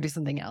 I'm going to go do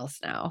something else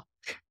now.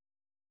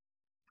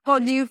 Well,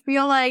 do you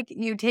feel like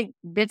you take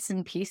bits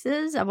and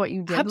pieces of what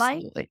you did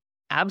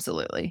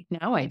Absolutely.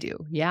 Now I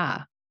do.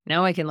 Yeah.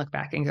 Now I can look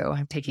back and go,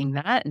 I'm taking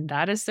that and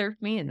that has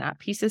served me and that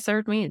piece has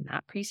served me and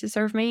that piece has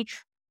served me.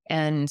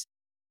 And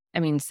I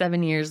mean,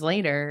 7 years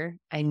later,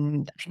 I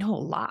know a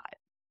lot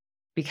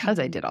because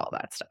I did all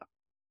that stuff.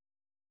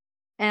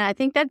 And I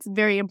think that's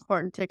very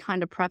important to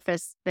kind of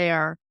preface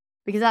there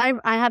because I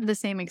had the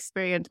same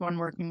experience when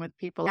working with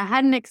people. I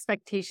had an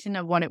expectation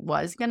of what it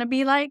was going to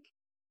be like.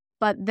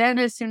 But then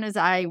as soon as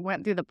I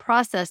went through the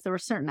process, there were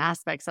certain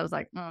aspects I was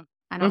like,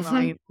 I don't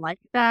really like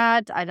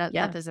that.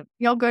 That doesn't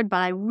feel good, but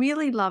I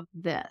really love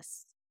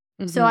this.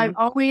 So I've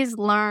always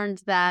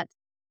learned that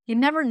you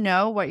never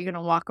know what you're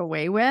going to walk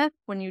away with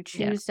when you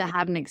choose to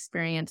have an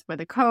experience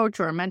with a coach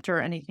or a mentor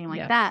or anything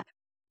like that.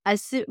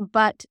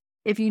 But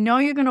if you know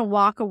you're going to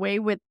walk away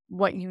with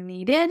what you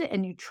needed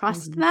and you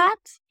trust that,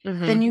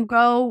 then you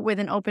go with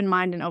an open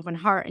mind and open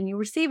heart and you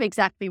receive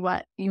exactly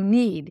what you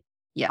need,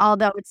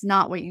 although it's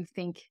not what you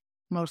think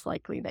most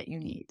likely that you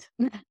need.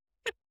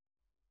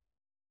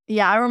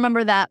 I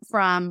remember that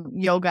from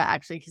yoga,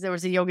 actually, because there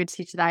was a yoga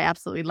teacher that I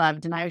absolutely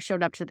loved. And I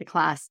showed up to the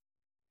class.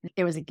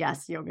 It was a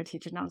guest yoga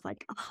teacher. And I was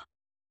like,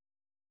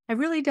 I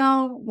really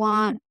don't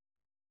want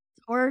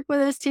to work with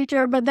this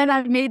teacher. But then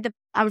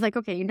I was like,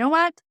 okay, you know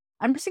what?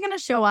 I'm just going to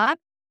show up.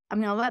 I'm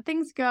going to let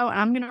things go. And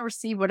I'm going to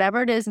receive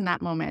whatever it is in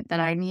that moment that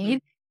I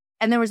need.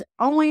 And there was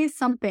always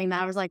something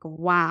that I was like,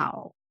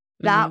 wow,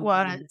 that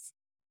was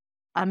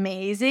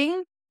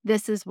amazing.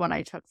 This is what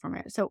I took from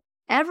it. So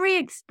every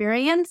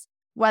experience,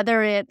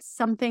 whether it's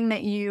something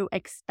that you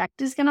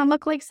expect is going to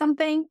look like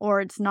something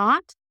or it's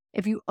not,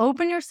 if you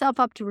open yourself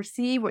up to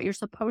receive what you're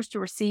supposed to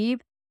receive,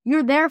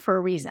 you're there for a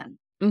reason.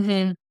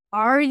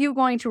 Are you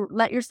going to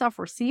let yourself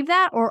receive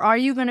that? Or are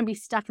you going to be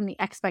stuck in the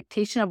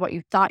expectation of what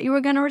you thought you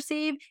were going to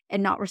receive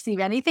and not receive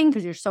anything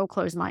because you're so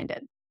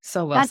closed-minded?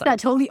 So well said. That's that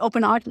totally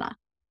open ajna.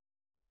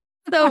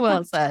 So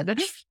well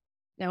said.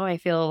 Now I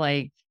feel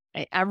like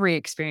every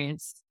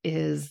experience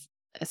is,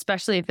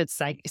 especially if it's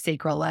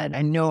sacral led,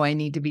 I know I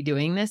need to be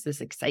doing this.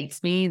 This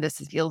excites me. This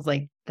feels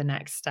like the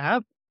next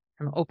step.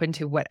 I'm open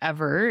to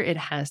whatever it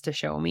has to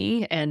show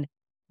me. And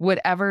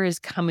whatever is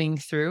coming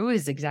through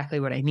is exactly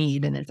what I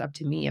need. And it's up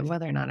to me of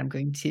whether or not I'm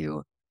going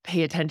to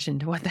pay attention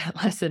to what that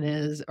lesson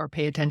is or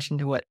pay attention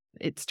to what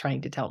it's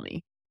trying to tell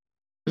me.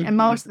 And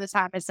most of the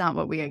time, it's not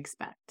what we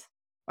expect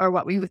or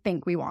what we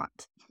think we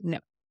want. No.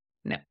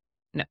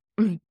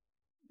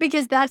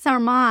 Because that's our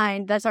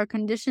mind. That's our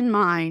conditioned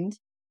mind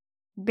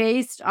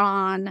based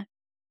on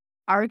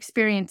our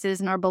experiences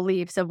and our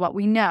beliefs of what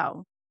we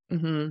know.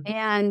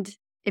 And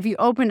if you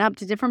open up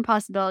to different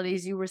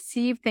possibilities, you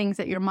receive things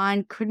that your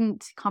mind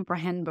couldn't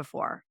comprehend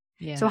before.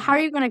 So how are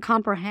you going to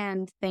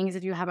comprehend things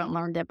if you haven't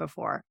learned it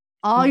before?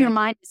 All your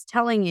mind is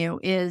telling you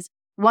is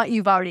what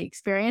you've already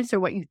experienced or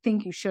what you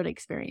think you should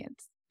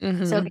experience.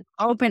 So if you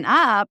open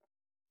up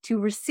to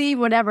receive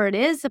whatever it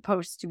is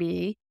supposed to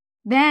be,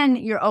 then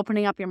you're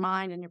opening up your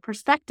mind and your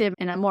perspective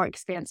in a more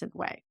expansive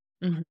way.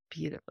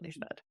 Beautifully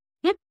said.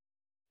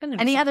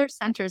 Any other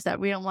centers that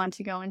we don't want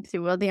to go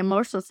into? Well, the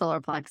emotional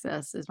solar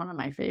plexus is one of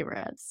my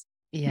favorites.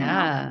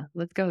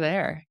 Let's go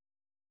there.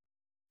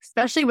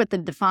 Especially with the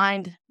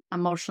defined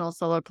emotional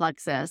solar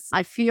plexus.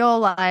 I feel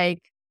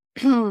like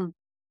there's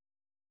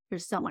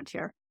so much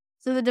here.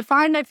 So the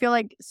defined, I feel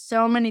like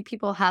so many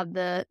people have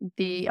the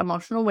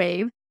emotional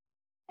wave.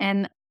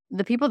 And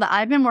the people that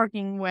I've been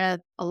working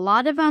with, a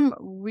lot of them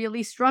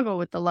really struggle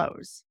with the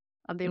lows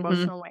of the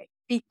emotional wave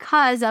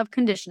because of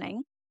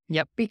conditioning.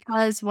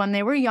 Because when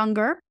they were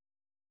younger,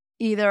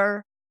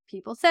 either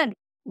people said,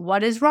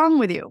 what is wrong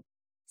with you?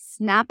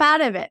 Snap out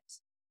of it.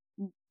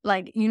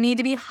 Like, you need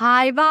to be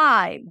high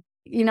vibe.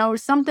 You know,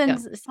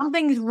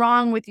 something's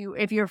wrong with you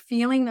if you're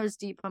feeling those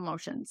deep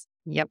emotions.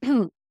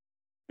 And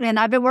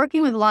I've been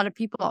working with a lot of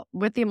people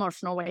with the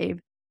emotional wave.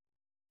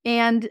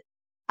 And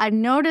I've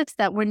noticed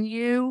that when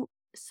you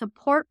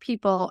support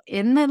people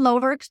in the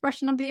lower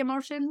expression of the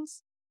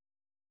emotions,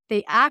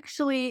 they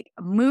actually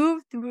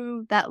move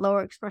through that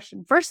lower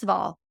expression, first of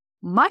all,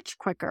 much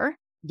quicker.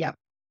 Yep.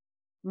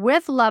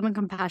 With love and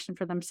compassion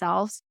for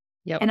themselves.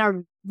 Yep. And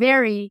are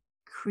very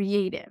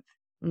creative.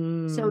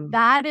 So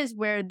that is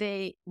where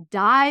they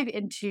dive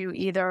into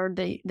either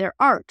their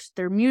art,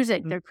 their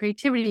music, their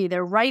creativity,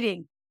 their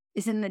writing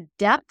is in the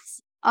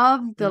depths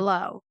of the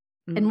low.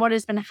 And what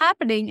has been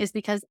happening is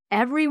because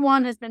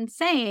everyone has been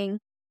saying,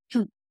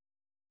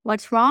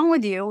 what's wrong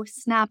with you?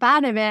 Snap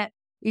out of it.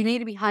 You need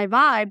to be high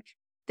vibe.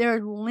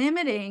 They're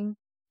limiting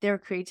their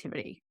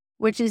creativity,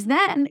 which is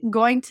then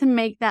going to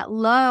make that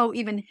low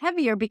even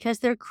heavier because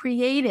they're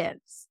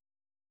creatives.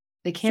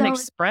 They can't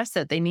express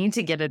it. They need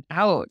to get it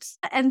out.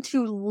 And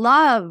to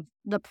love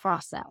the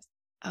process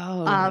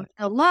of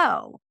the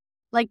low.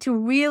 Like to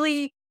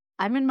really,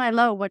 I'm in my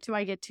low. What do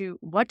I get to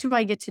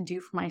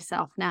do for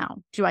myself now?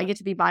 Do I get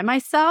to be by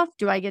myself?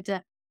 Do I get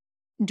to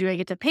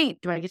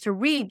paint? Do I get to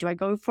read? Do I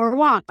go for a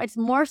walk? It's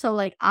more so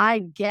like I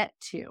get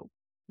to.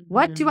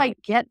 What do I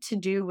get to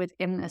do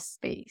within this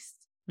space?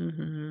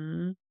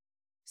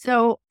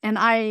 So, and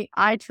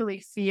I truly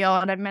feel,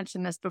 and I've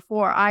mentioned this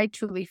before, I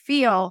truly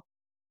feel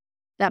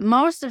that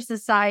most of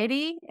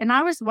society, and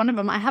I was one of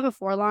them, I have a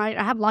 4-line,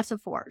 I have lots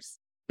of 4s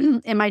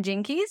in my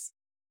gene keys.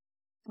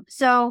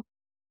 So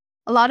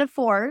a lot of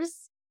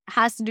 4s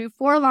has to do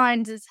 4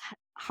 lines is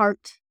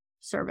heart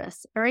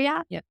service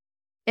area. Yep.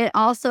 It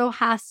also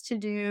has to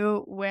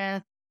do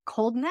with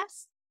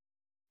coldness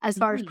as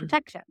far as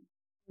protection,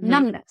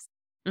 numbness.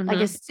 Like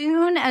as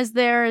soon as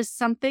there is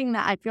something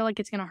that I feel like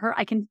it's going to hurt,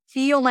 I can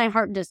feel my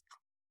heart just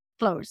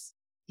close,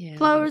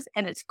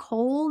 and it's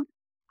cold.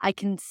 I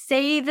can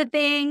say the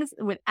things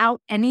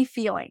without any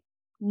feeling,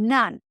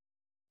 none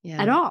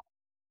at all.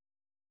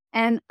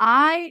 And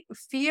I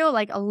feel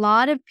like a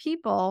lot of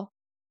people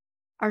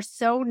are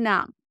so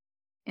numb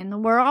in the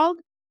world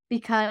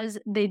because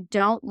they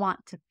don't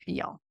want to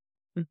feel.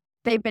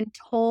 They've been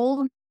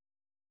told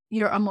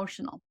you're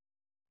emotional.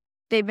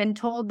 They've been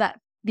told that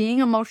being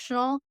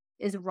emotional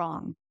is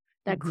wrong,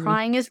 that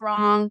crying is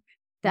wrong,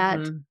 that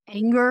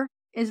anger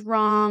is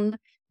wrong,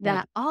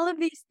 that all of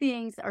these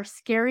things are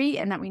scary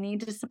and that we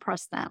need to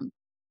suppress them.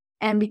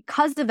 And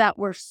because of that,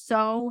 we're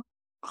so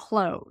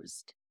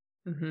closed.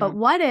 But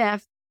what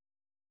if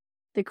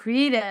the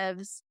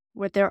creatives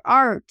with their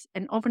art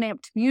and opening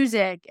up to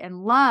music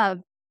and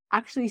love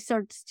actually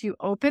starts to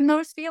open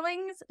those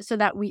feelings so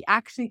that we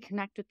actually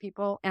connect with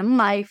people and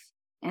life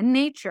and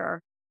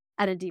nature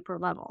at a deeper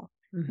level?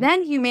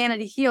 Then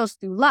humanity heals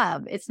through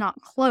love. It's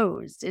not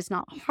closed. It's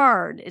not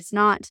hard. It's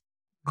not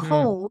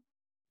cold.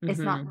 It's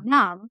not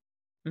numb.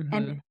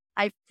 And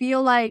I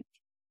feel like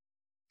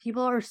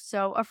people are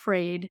so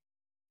afraid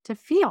to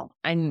feel.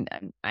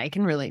 I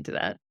can relate to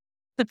that.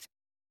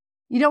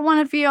 You don't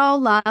want to feel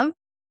love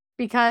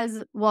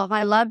because, well, if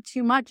I love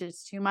too much,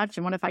 it's too much.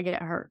 And what if I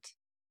get hurt?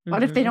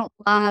 What if they don't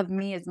love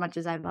me as much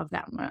as I love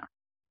them?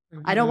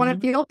 I don't want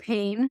to feel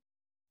pain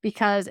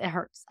because it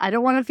hurts. I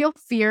don't want to feel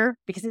fear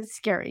because it's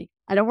scary.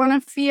 I don't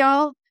want to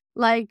feel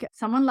like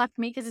someone left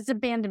me because it's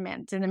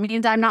abandonment and it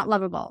means I'm not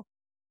lovable.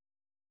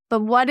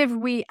 But what if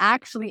we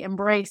actually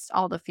embraced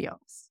all the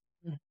feels?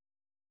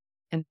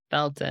 And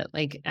felt it,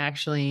 like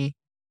actually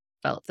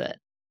felt it.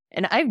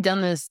 And I've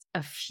done this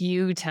a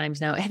few times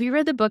now. Have you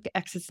read the book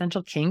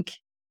Existential Kink?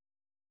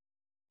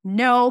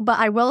 No, but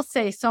I will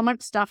say so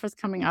much stuff is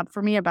coming up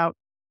for me about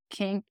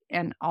kink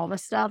and all the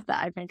stuff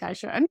that I think I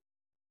should.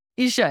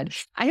 You should.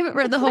 I haven't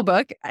read the whole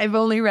book. I've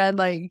only read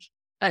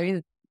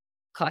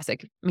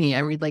classic me. I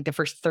read like the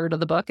first third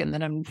of the book and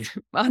then I'm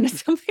on to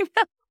something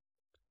else.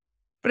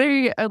 But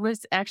it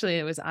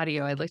was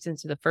audio. I looked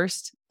into the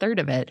first third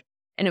of it.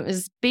 And it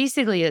was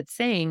basically it's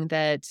saying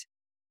that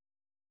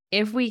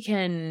if we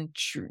can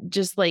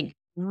just like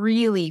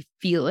really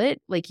feel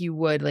it like you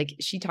would, like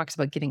she talks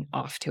about getting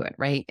off to it,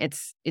 right?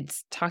 It's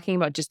talking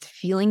about just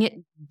feeling it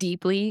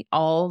deeply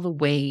all the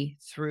way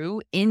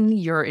through in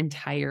your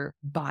entire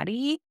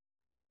body.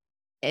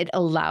 It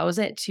allows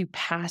it to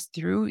pass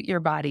through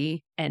your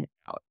body and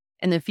out.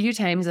 And the few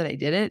times that I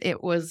did it,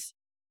 it was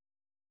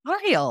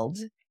wild.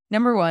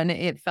 Number one,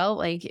 it felt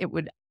like it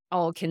would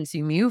all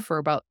consume you for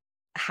about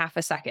half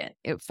a second.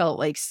 It felt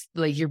like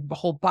your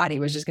whole body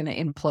was just going to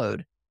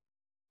implode.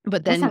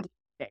 But then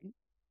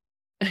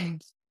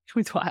it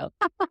was wild.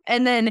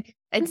 And then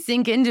I'd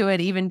sink into it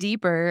even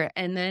deeper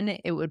and then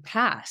it would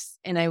pass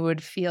and I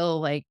would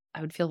feel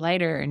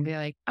lighter and be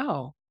like,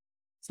 oh,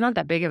 it's not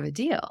that big of a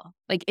deal.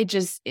 Like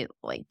it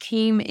like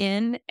came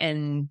in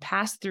and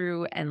passed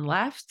through and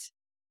left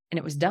and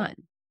it was done.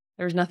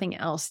 There was nothing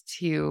else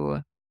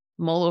to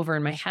mull over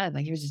in my head.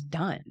 Like it was just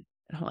done.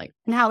 And I'm like,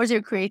 and how was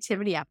your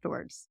creativity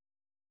afterwards?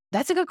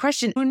 That's a good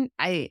question.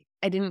 I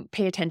didn't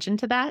pay attention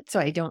to that, so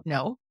I don't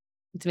know.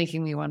 It's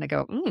making me want to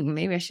go,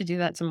 maybe I should do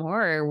that some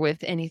more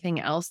with anything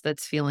else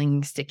that's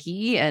feeling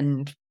sticky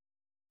and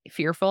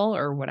fearful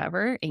or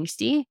whatever,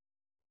 angsty.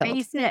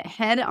 Face it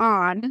head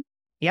on.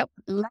 Yep.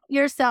 Let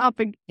yourself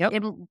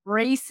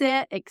embrace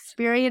it,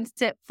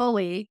 experience it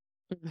fully,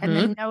 and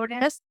then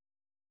notice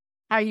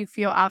how you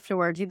feel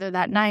afterwards, either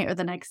that night or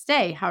the next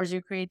day. How's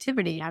your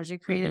creativity? How's your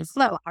creative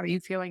flow? How are you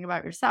feeling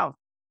about yourself?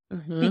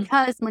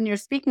 Because when you're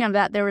speaking of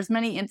that, there was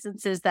many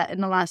instances that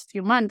in the last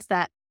few months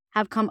that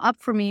have come up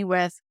for me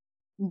with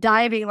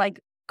diving,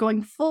 like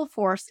going full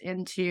force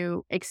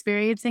into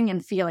experiencing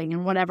and feeling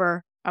and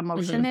whatever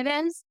emotion it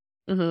is.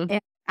 And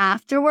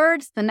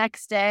afterwards, the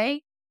next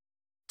day,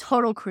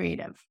 total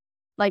creative,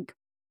 like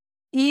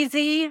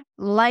easy,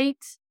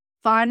 light,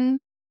 fun,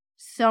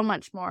 so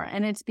much more.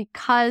 And it's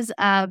because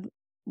of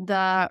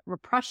the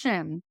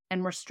repression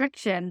and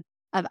restriction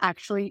of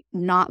actually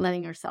not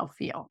letting yourself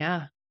feel.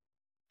 Yeah.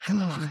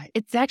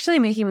 It's actually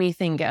making me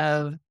think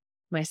of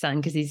my son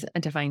because he's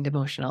defined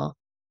emotional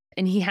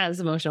and he has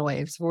emotional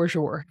waves for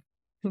sure.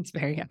 It's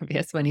very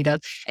obvious when he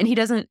does. And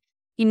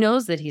he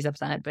knows that he's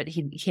upset, but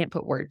he can't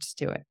put words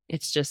to it.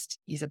 It's just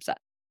he's upset.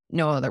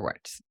 No other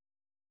words.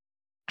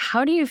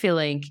 How do you feel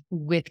like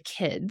with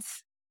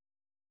kids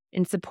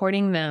in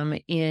supporting them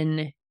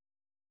in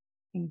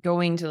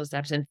going to those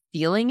steps and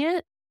feeling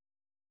it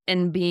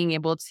and being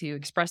able to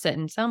express it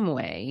in some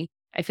way?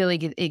 I feel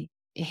like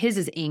his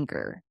is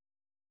anger.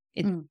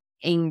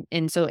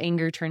 And so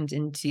anger turns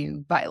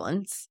into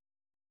violence.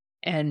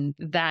 And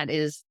that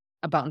is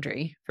a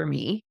boundary for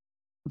me.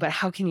 But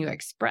how can you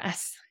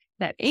express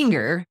that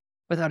anger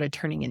without it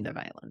turning into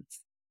violence?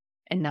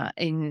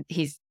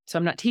 So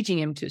I'm not teaching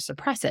him to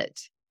suppress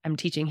it. I'm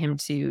teaching him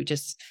to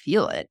just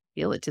feel it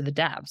to the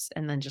depths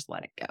and then just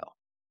let it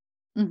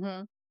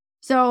go.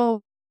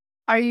 So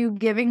are you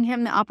giving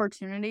him the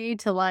opportunity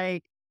to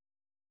like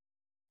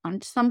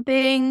punch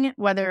something,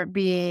 whether it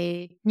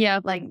be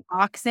like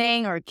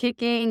boxing or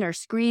kicking or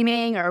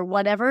screaming or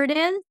whatever it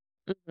is?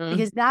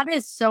 Because that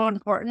is so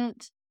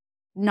important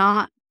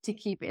not to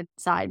keep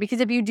inside. Because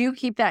if you do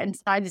keep that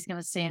inside, it's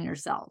going to stay in your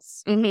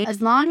cells.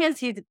 As long as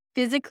he's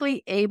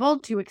physically able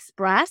to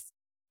express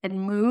and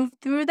move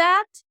through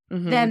that,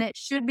 then it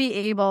should be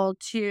able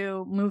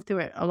to move through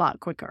it a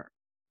lot quicker.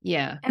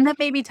 Yeah. And then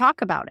maybe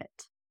talk about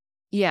it.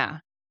 Yeah.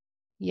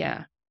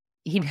 Yeah.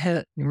 He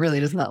really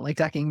does not like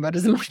talking about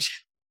his emotions.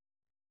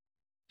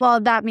 Well,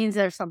 that means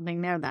there's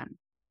something there then.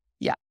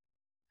 Yeah.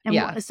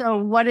 And so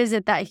what is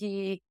it that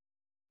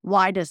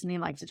why doesn't he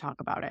like to talk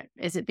about it?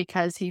 Is it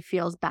because he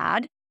feels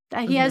bad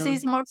that he has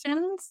these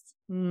emotions?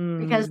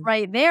 Because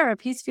right there,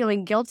 if he's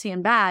feeling guilty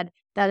and bad,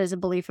 that is a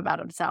belief about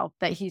himself,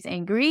 that he's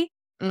angry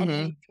and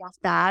he feels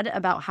bad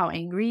about how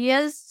angry he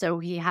is. So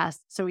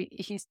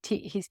he's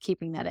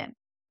keeping that in.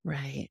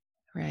 Right.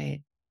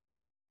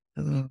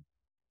 Ooh.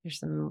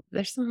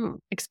 There's some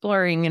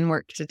exploring and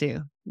work to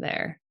do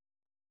there.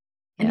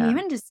 And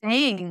even just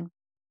saying,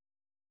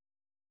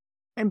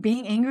 and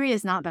being angry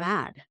is not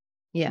bad.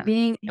 Yeah.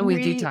 Being angry,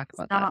 and we do talk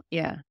about that.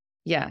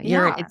 Yeah.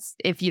 It's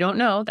if you don't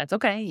know, that's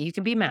okay. You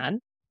can be mad.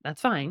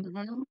 That's fine.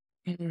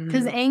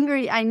 Because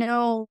I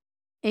know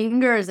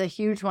anger is a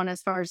huge one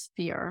as far as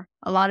fear.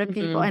 A lot of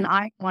people, and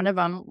I'm one of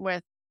them,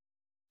 with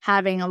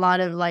having a lot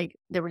of like,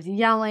 there was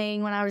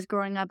yelling when I was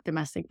growing up,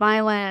 domestic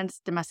violence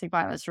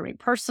for me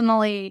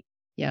personally.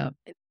 Yeah.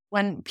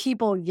 When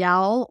people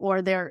yell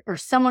or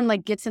someone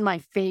like gets in my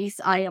face,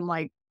 I am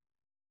like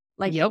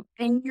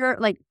anger,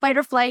 like fight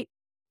or flight,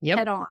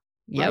 head on.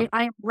 Right?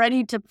 I am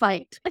ready to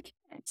fight.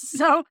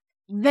 So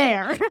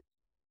there.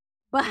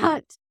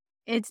 But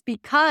it's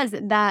because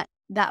that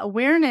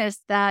awareness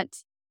that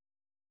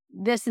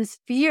this is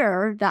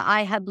fear that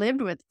I had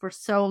lived with for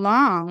so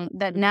long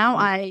that now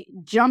I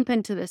jump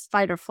into this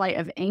fight or flight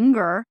of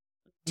anger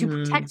to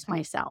protect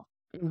myself.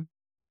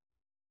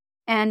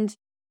 And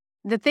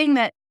the thing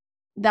that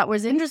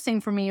was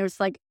interesting for me was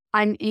like,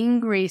 I'm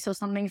angry, so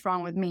something's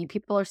wrong with me.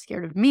 People are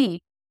scared of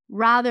me,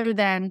 rather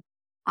than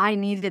I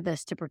needed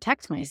this to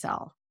protect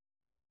myself.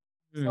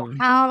 So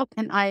how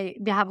can I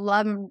have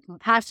love and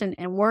compassion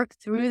and work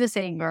through this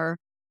anger,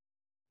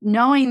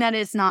 knowing that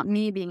it's not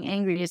me being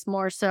angry, it's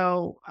more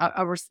so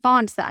a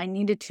response that I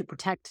needed to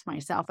protect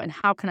myself. And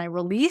how can I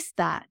release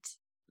that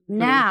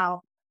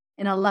now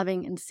in a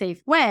loving and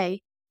safe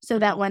way so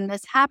that when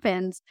this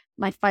happens,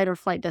 my fight or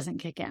flight doesn't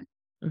kick in?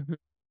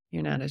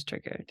 You're not as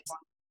triggered.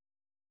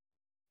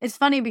 It's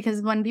funny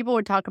because when people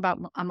would talk about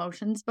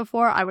emotions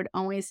before, I would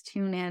always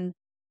tune in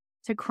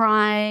to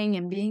crying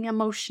and being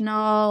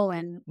emotional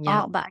and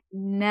all, but I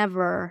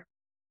never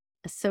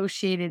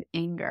associated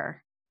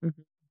anger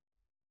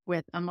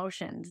with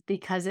emotions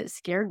because it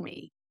scared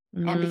me.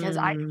 And because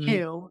I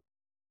knew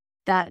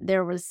that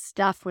there was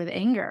stuff with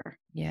anger.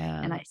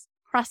 And I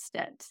suppressed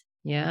it.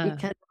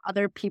 Because of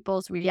other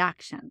people's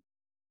reaction.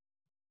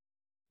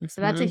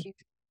 So that's a huge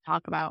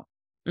talk about.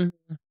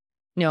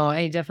 No,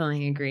 I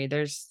definitely agree.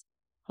 There's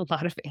a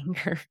lot of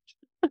anger.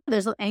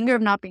 There's anger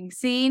of not being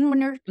seen when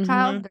you're a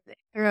child. There's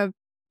anger of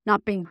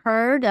not being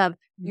heard, of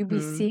you be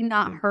seen,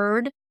 not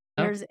heard.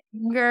 There's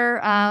anger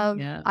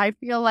of, I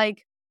feel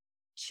like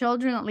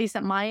children, at least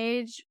at my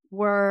age,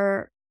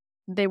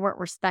 they weren't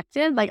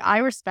respected. Like I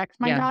respect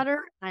my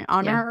daughter. I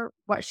honor her,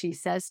 what she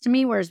says to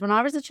me. Whereas when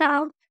I was a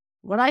child,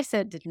 what I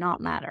said did not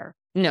matter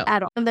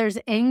at all. There's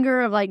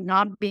anger of like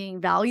not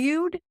being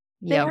valued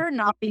there,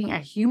 not being a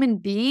human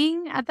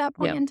being at that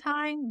point in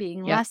time,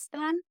 being less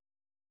than.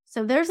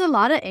 So there's a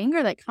lot of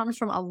anger that comes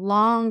from a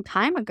long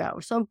time ago.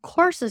 So of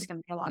course there's going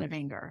to be a lot of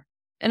anger.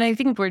 And I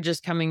think we're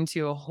just coming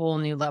to a whole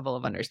new level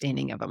of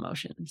understanding of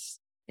emotions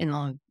in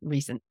the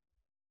recent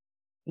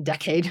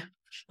decade.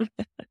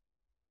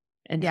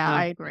 And Yeah,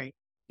 I agree.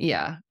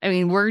 yeah. I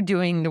mean, we're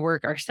doing the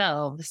work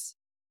ourselves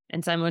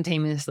and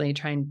simultaneously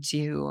trying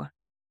to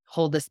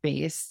hold the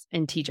space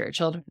and teach our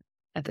children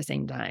at the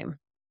same time.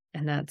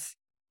 And that's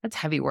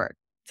heavy work.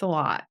 It's a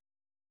lot.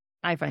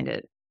 I find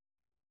it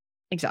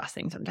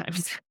exhausting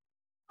sometimes.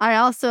 I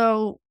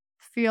also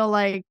feel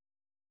like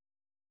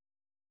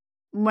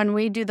when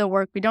we do the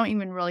work, we don't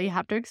even really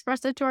have to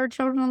express it to our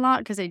children a lot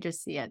because they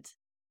just see it.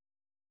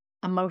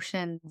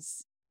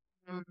 Emotions,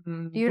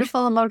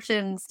 beautiful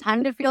emotions,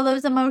 time to feel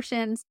those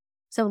emotions.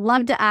 So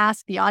love to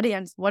ask the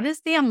audience, what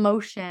is the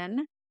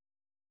emotion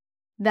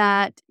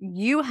that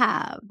you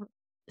have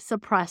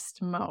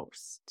suppressed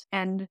most?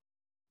 And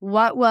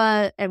what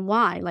was, and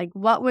why? Like,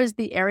 what was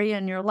the area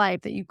in your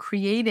life that you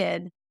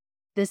created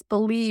this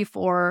belief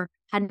or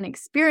had an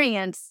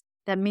experience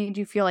that made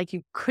you feel like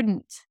you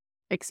couldn't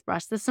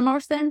express this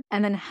emotion?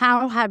 And then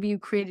how have you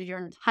created your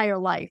entire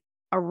life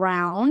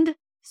around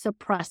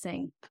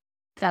suppressing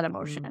that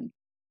emotion?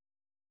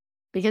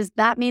 Because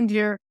that means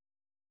you're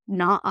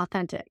not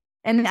authentic.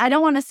 And I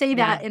don't want to say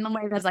that in a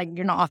way that's like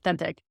you're not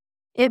authentic.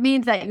 It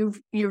means that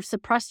you've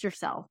suppressed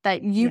yourself,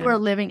 that you are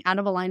living out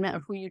of alignment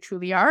of who you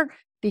truly are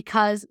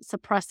because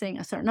suppressing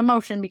a certain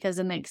emotion because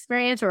of an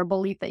experience or a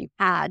belief that you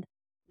had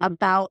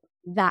about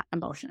that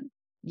emotion.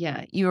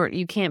 Yeah,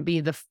 you can't be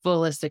the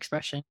fullest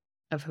expression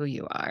of who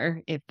you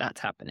are if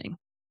that's happening.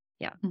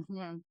 Yeah.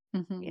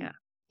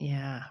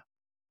 Yeah.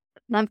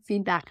 Love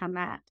feedback on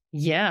that.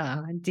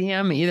 Yeah.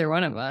 DM either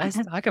one of us.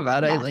 Talk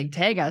about it. Like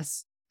tag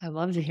us. I'd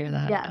love to hear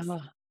that. Yes.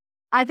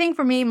 I think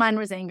for me, mine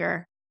was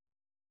anger.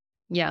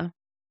 Yeah.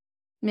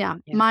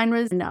 Mine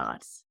was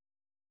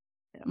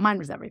mine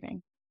was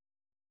everything.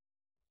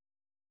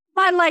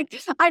 Mine, like,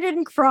 I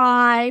didn't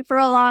cry for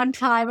a long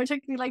time. It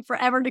took me like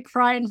forever to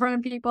cry in front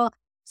of people.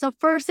 So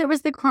first it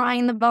was the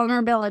crying, the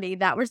vulnerability.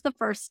 That was the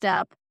first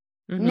step.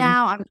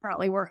 Now I'm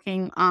currently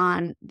working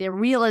on the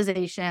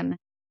realization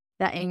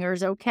that anger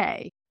is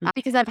okay.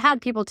 Because I've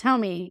had people tell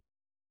me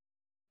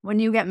when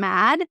you get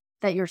mad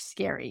that you're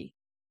scary.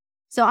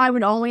 So I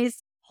would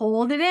always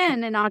hold it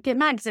in and not get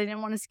mad because I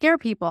didn't want to scare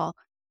people.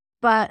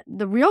 But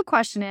the real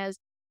question is,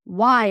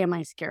 why am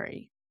I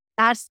scary?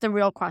 That's the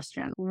real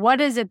question. What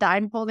is it that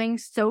I'm holding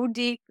so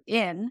deep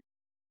in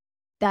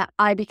that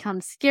I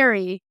become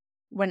scary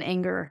when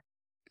anger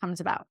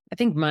comes about? I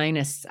think mine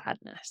is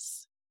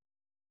sadness.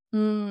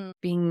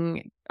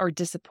 Or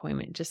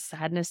disappointment, just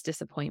sadness,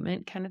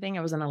 disappointment kind of thing.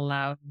 I wasn't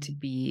allowed to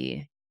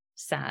be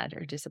sad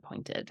or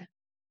disappointed.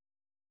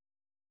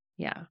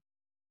 Yeah.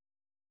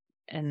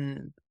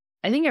 And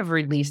I think I've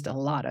released a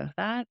lot of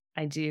that.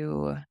 I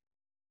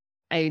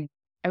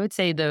would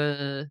say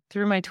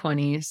through my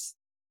 20s,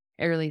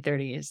 early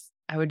 30s,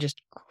 I would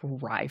just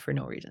cry for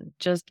no reason.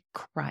 Just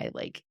cry,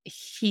 like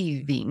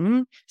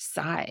heaving,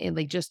 sigh,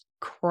 like just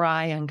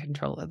cry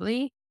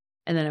uncontrollably.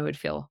 And then I would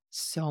feel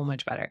so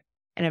much better.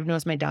 And I've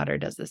noticed my daughter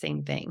does the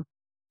same thing.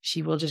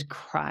 She will just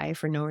cry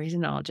for no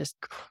reason. I'll just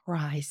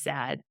cry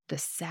sad, the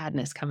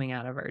sadness coming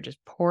out of her, just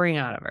pouring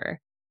out of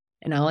her.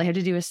 And all I have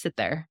to do is sit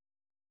there,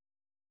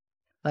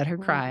 let her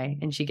cry.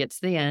 And she gets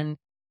to the end,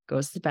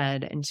 goes to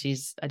bed, and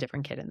she's a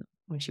different kid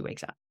when she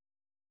wakes up.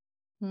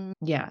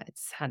 Yeah,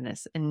 it's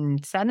sadness.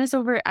 And sadness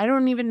over, I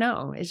don't even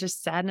know. It's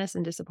just sadness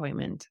and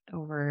disappointment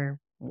over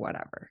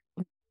whatever.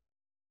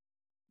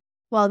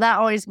 Well, that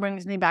always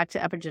brings me back to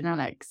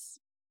epigenetics.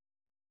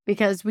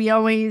 Because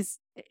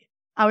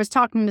I was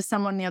talking to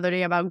someone the other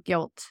day about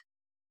guilt.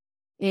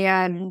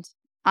 And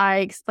I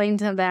explained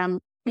to them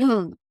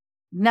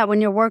that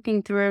when you're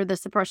working through the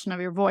suppression of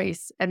your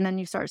voice and then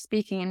you start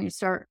speaking and you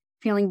start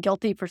feeling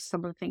guilty for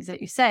some of the things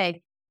that you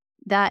say,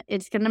 that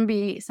it's going to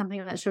be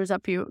something that shows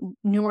up for you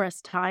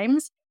numerous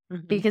times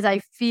because I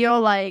feel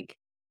like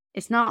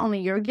it's not only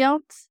your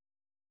guilt,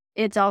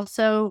 it's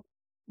also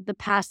the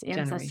past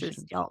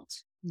ancestors'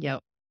 guilt.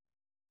 Yep.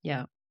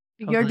 Yeah.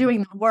 You're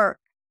doing the work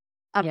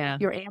of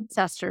your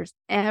ancestors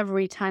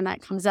every time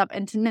that comes up,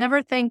 and to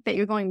never think that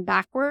you're going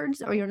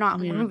backwards or you're not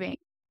moving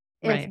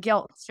if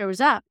guilt shows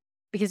up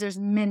because there's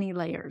many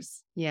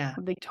layers. Yeah.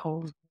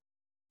 Totally.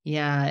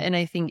 Yeah. And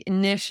I think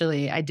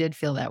initially I did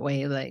feel that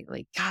way, like,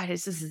 God,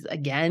 is this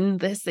again?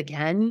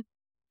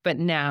 But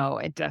now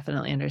I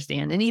definitely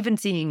understand. And even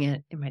seeing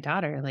it in my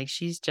daughter, like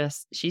she's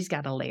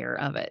got a layer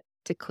of it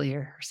to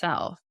clear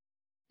herself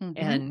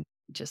and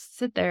just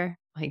sit there.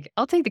 Like,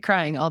 I'll take the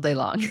crying all day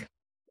long.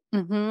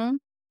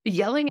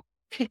 Yelling.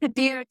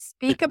 Do you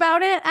speak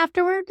about it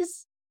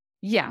afterwards?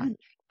 Yeah.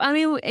 I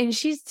mean, and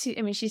she's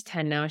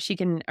 10 now. She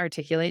can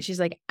articulate. She's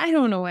like, I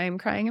don't know why I'm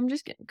crying. I'm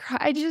just gonna cry.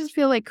 I just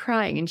feel like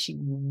crying. And she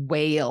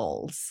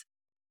wails.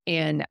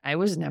 And I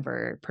was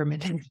never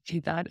permitted to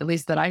do that, at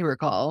least that I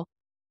recall.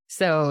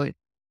 So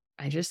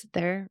I just sit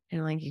there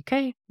and like,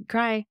 okay,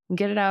 cry,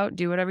 get it out,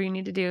 do whatever you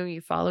need to do.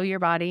 You follow your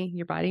body.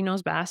 Your body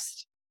knows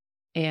best.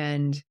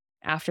 And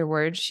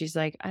afterwards, she's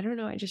like, I don't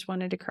know. I just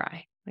wanted to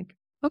cry. Like,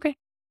 okay.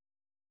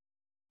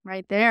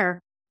 right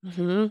there.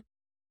 Mm-hmm.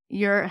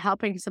 You're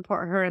helping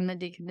support her in the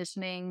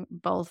deconditioning,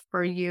 both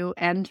for you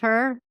and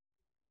her.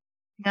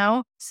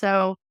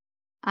 So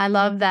I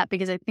love that,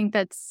 because I think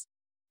that's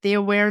the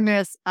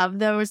awareness of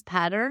those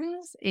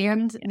patterns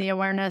and the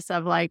awareness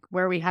of like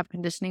where we have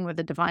conditioning with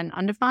the defined and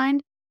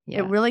undefined. Yeah.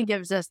 It really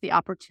gives us the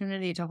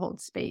opportunity to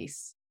hold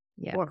space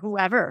for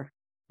whoever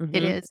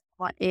it is,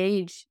 what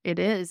age it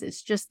is.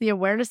 It's just the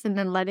awareness, and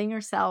then letting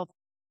yourself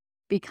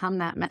become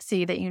that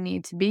messy that you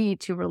need to be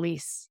to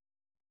release.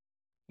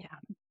 Yeah.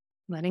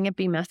 Letting it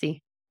be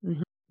messy.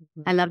 Mm-hmm.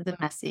 I love the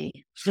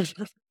messy. You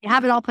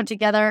have it all put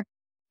together.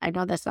 I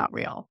know that's not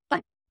real,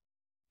 but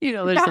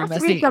There's there some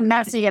has to be some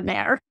messy in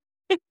there.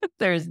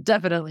 There's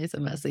definitely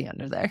some messy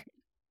under there.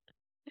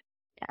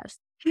 Yes.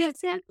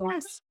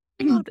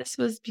 Oh, this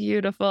was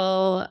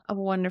beautiful. A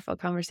wonderful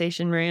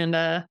conversation,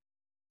 Miranda.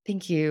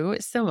 Thank you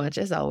so much,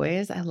 as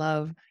always. I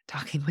love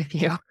talking with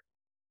you.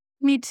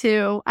 Me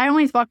too. I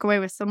always walk away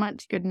with so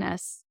much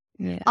goodness.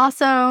 Yeah.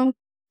 Also,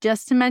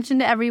 just to mention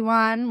to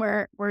everyone,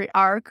 we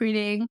are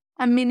creating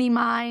a mini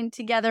mind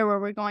together where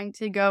we're going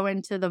to go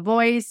into the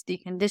voice,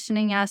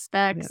 deconditioning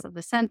aspects of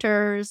the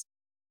centers,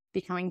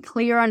 becoming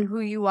clear on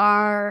who you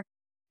are,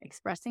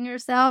 expressing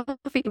yourself,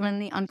 even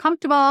the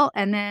uncomfortable,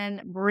 and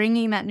then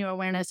bringing that new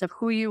awareness of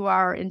who you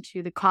are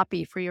into the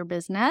copy for your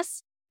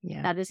business.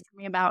 Yeah. That is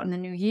coming about in the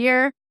new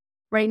year.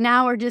 Right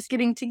now, we're just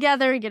getting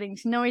together, getting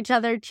to know each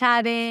other,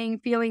 chatting,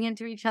 feeling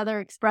into each other,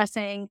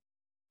 expressing.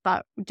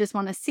 But we just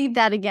want to see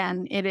that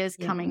again. It is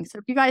coming. So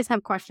if you guys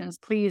have questions,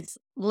 please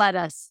let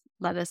us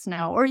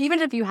know. Or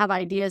even if you have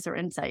ideas or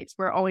insights,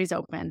 we're always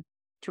open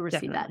to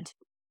receive that.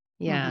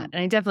 Yeah. And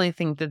I definitely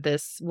think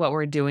that what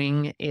we're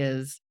doing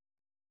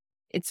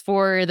it's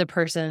for the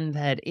person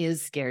that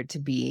is scared to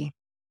be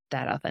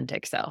that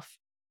authentic self.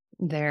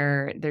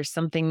 There's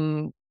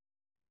something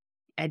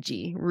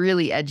edgy,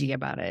 really edgy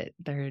about it.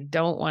 They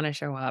don't want to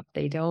show up.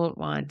 They don't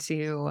want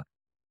to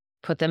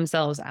put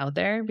themselves out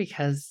there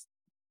because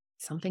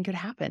something could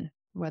happen,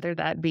 whether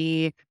that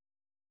be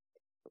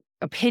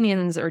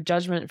opinions or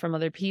judgment from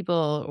other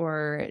people,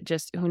 or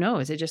just who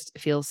knows, it just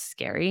feels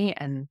scary.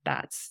 And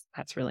that's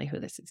really who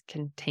this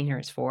container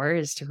is for,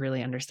 is to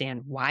really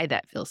understand why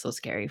that feels so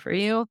scary for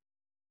you,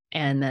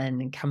 and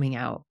then coming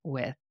out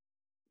with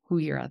who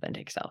your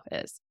authentic self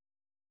is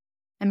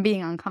and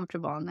being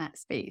uncomfortable in that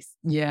space.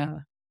 Yeah,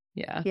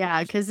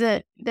 because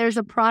there's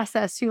a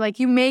process too. Like,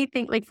 you may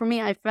think, like, for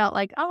me, I felt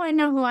like, oh, I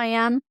know who I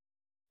am.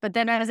 But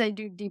then as I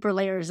do deeper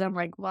layers, I'm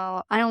like,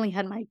 well, I only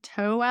had my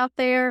toe out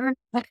there.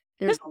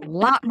 There's a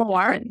lot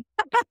more.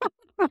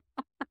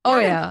 Oh,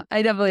 yeah.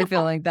 I definitely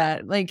feel like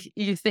that. Like,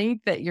 you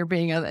think that you're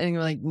being other, and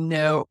you're like,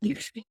 no,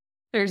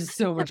 there's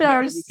so much more.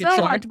 There's so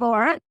much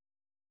more.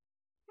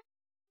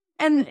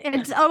 And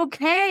it's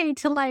okay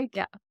to, like,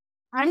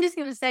 I'm just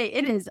going to say,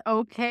 it is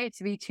okay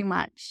to be too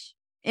much.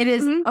 It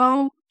is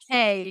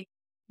okay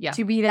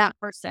to be that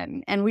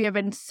person. And we have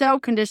been so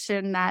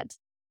conditioned that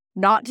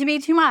not to be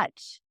too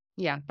much.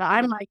 Yeah. But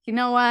I'm like, you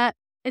know what?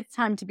 It's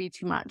time to be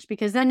too much,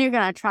 because then you're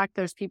going to attract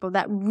those people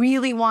that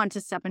really want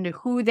to step into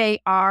who they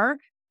are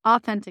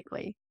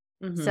authentically.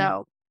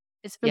 So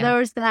it's for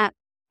those that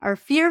are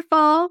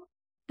fearful,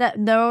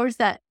 those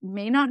that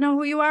may not know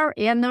who you are,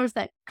 and those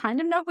that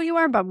kind of know who you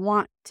are, but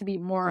want to be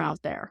more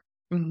out there.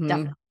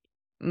 Definitely.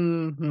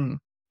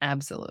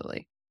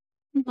 Absolutely.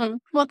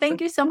 Well, thank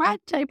you so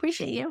much. I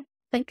appreciate you.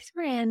 Thanks,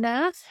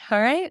 Miranda.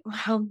 All right.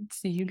 Well,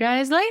 see you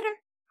guys later.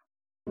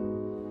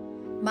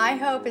 My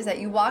hope is that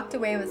you walked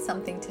away with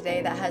something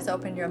today that has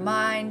opened your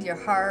mind, your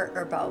heart,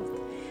 or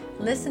both.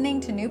 Listening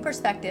to new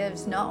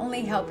perspectives not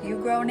only help you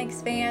grow and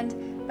expand,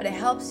 but it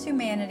helps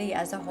humanity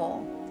as a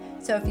whole.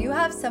 So if you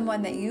have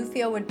someone that you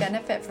feel would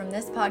benefit from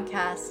this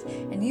podcast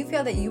and you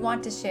feel that you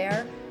want to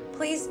share,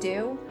 please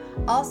do.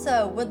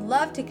 Also, would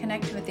love to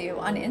connect with you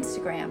on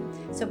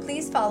Instagram. So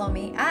please follow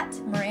me at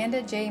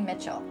Miranda J.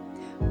 Mitchell.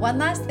 One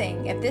last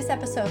thing, if this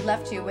episode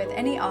left you with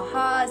any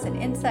ahas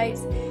and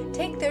insights,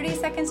 take 30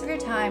 seconds of your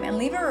time and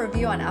leave a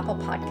review on Apple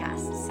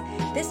Podcasts.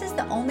 This is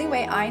the only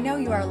way I know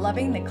you are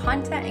loving the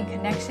content and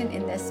connection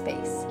in this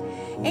space.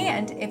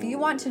 And if you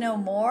want to know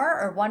more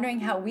or wondering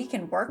how we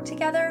can work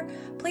together,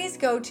 please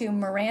go to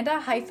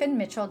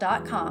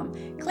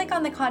miranda-mitchell.com, click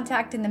on the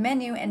contact in the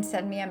menu, and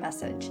send me a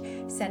message.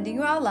 Sending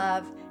you all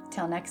love.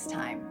 Till next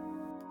time.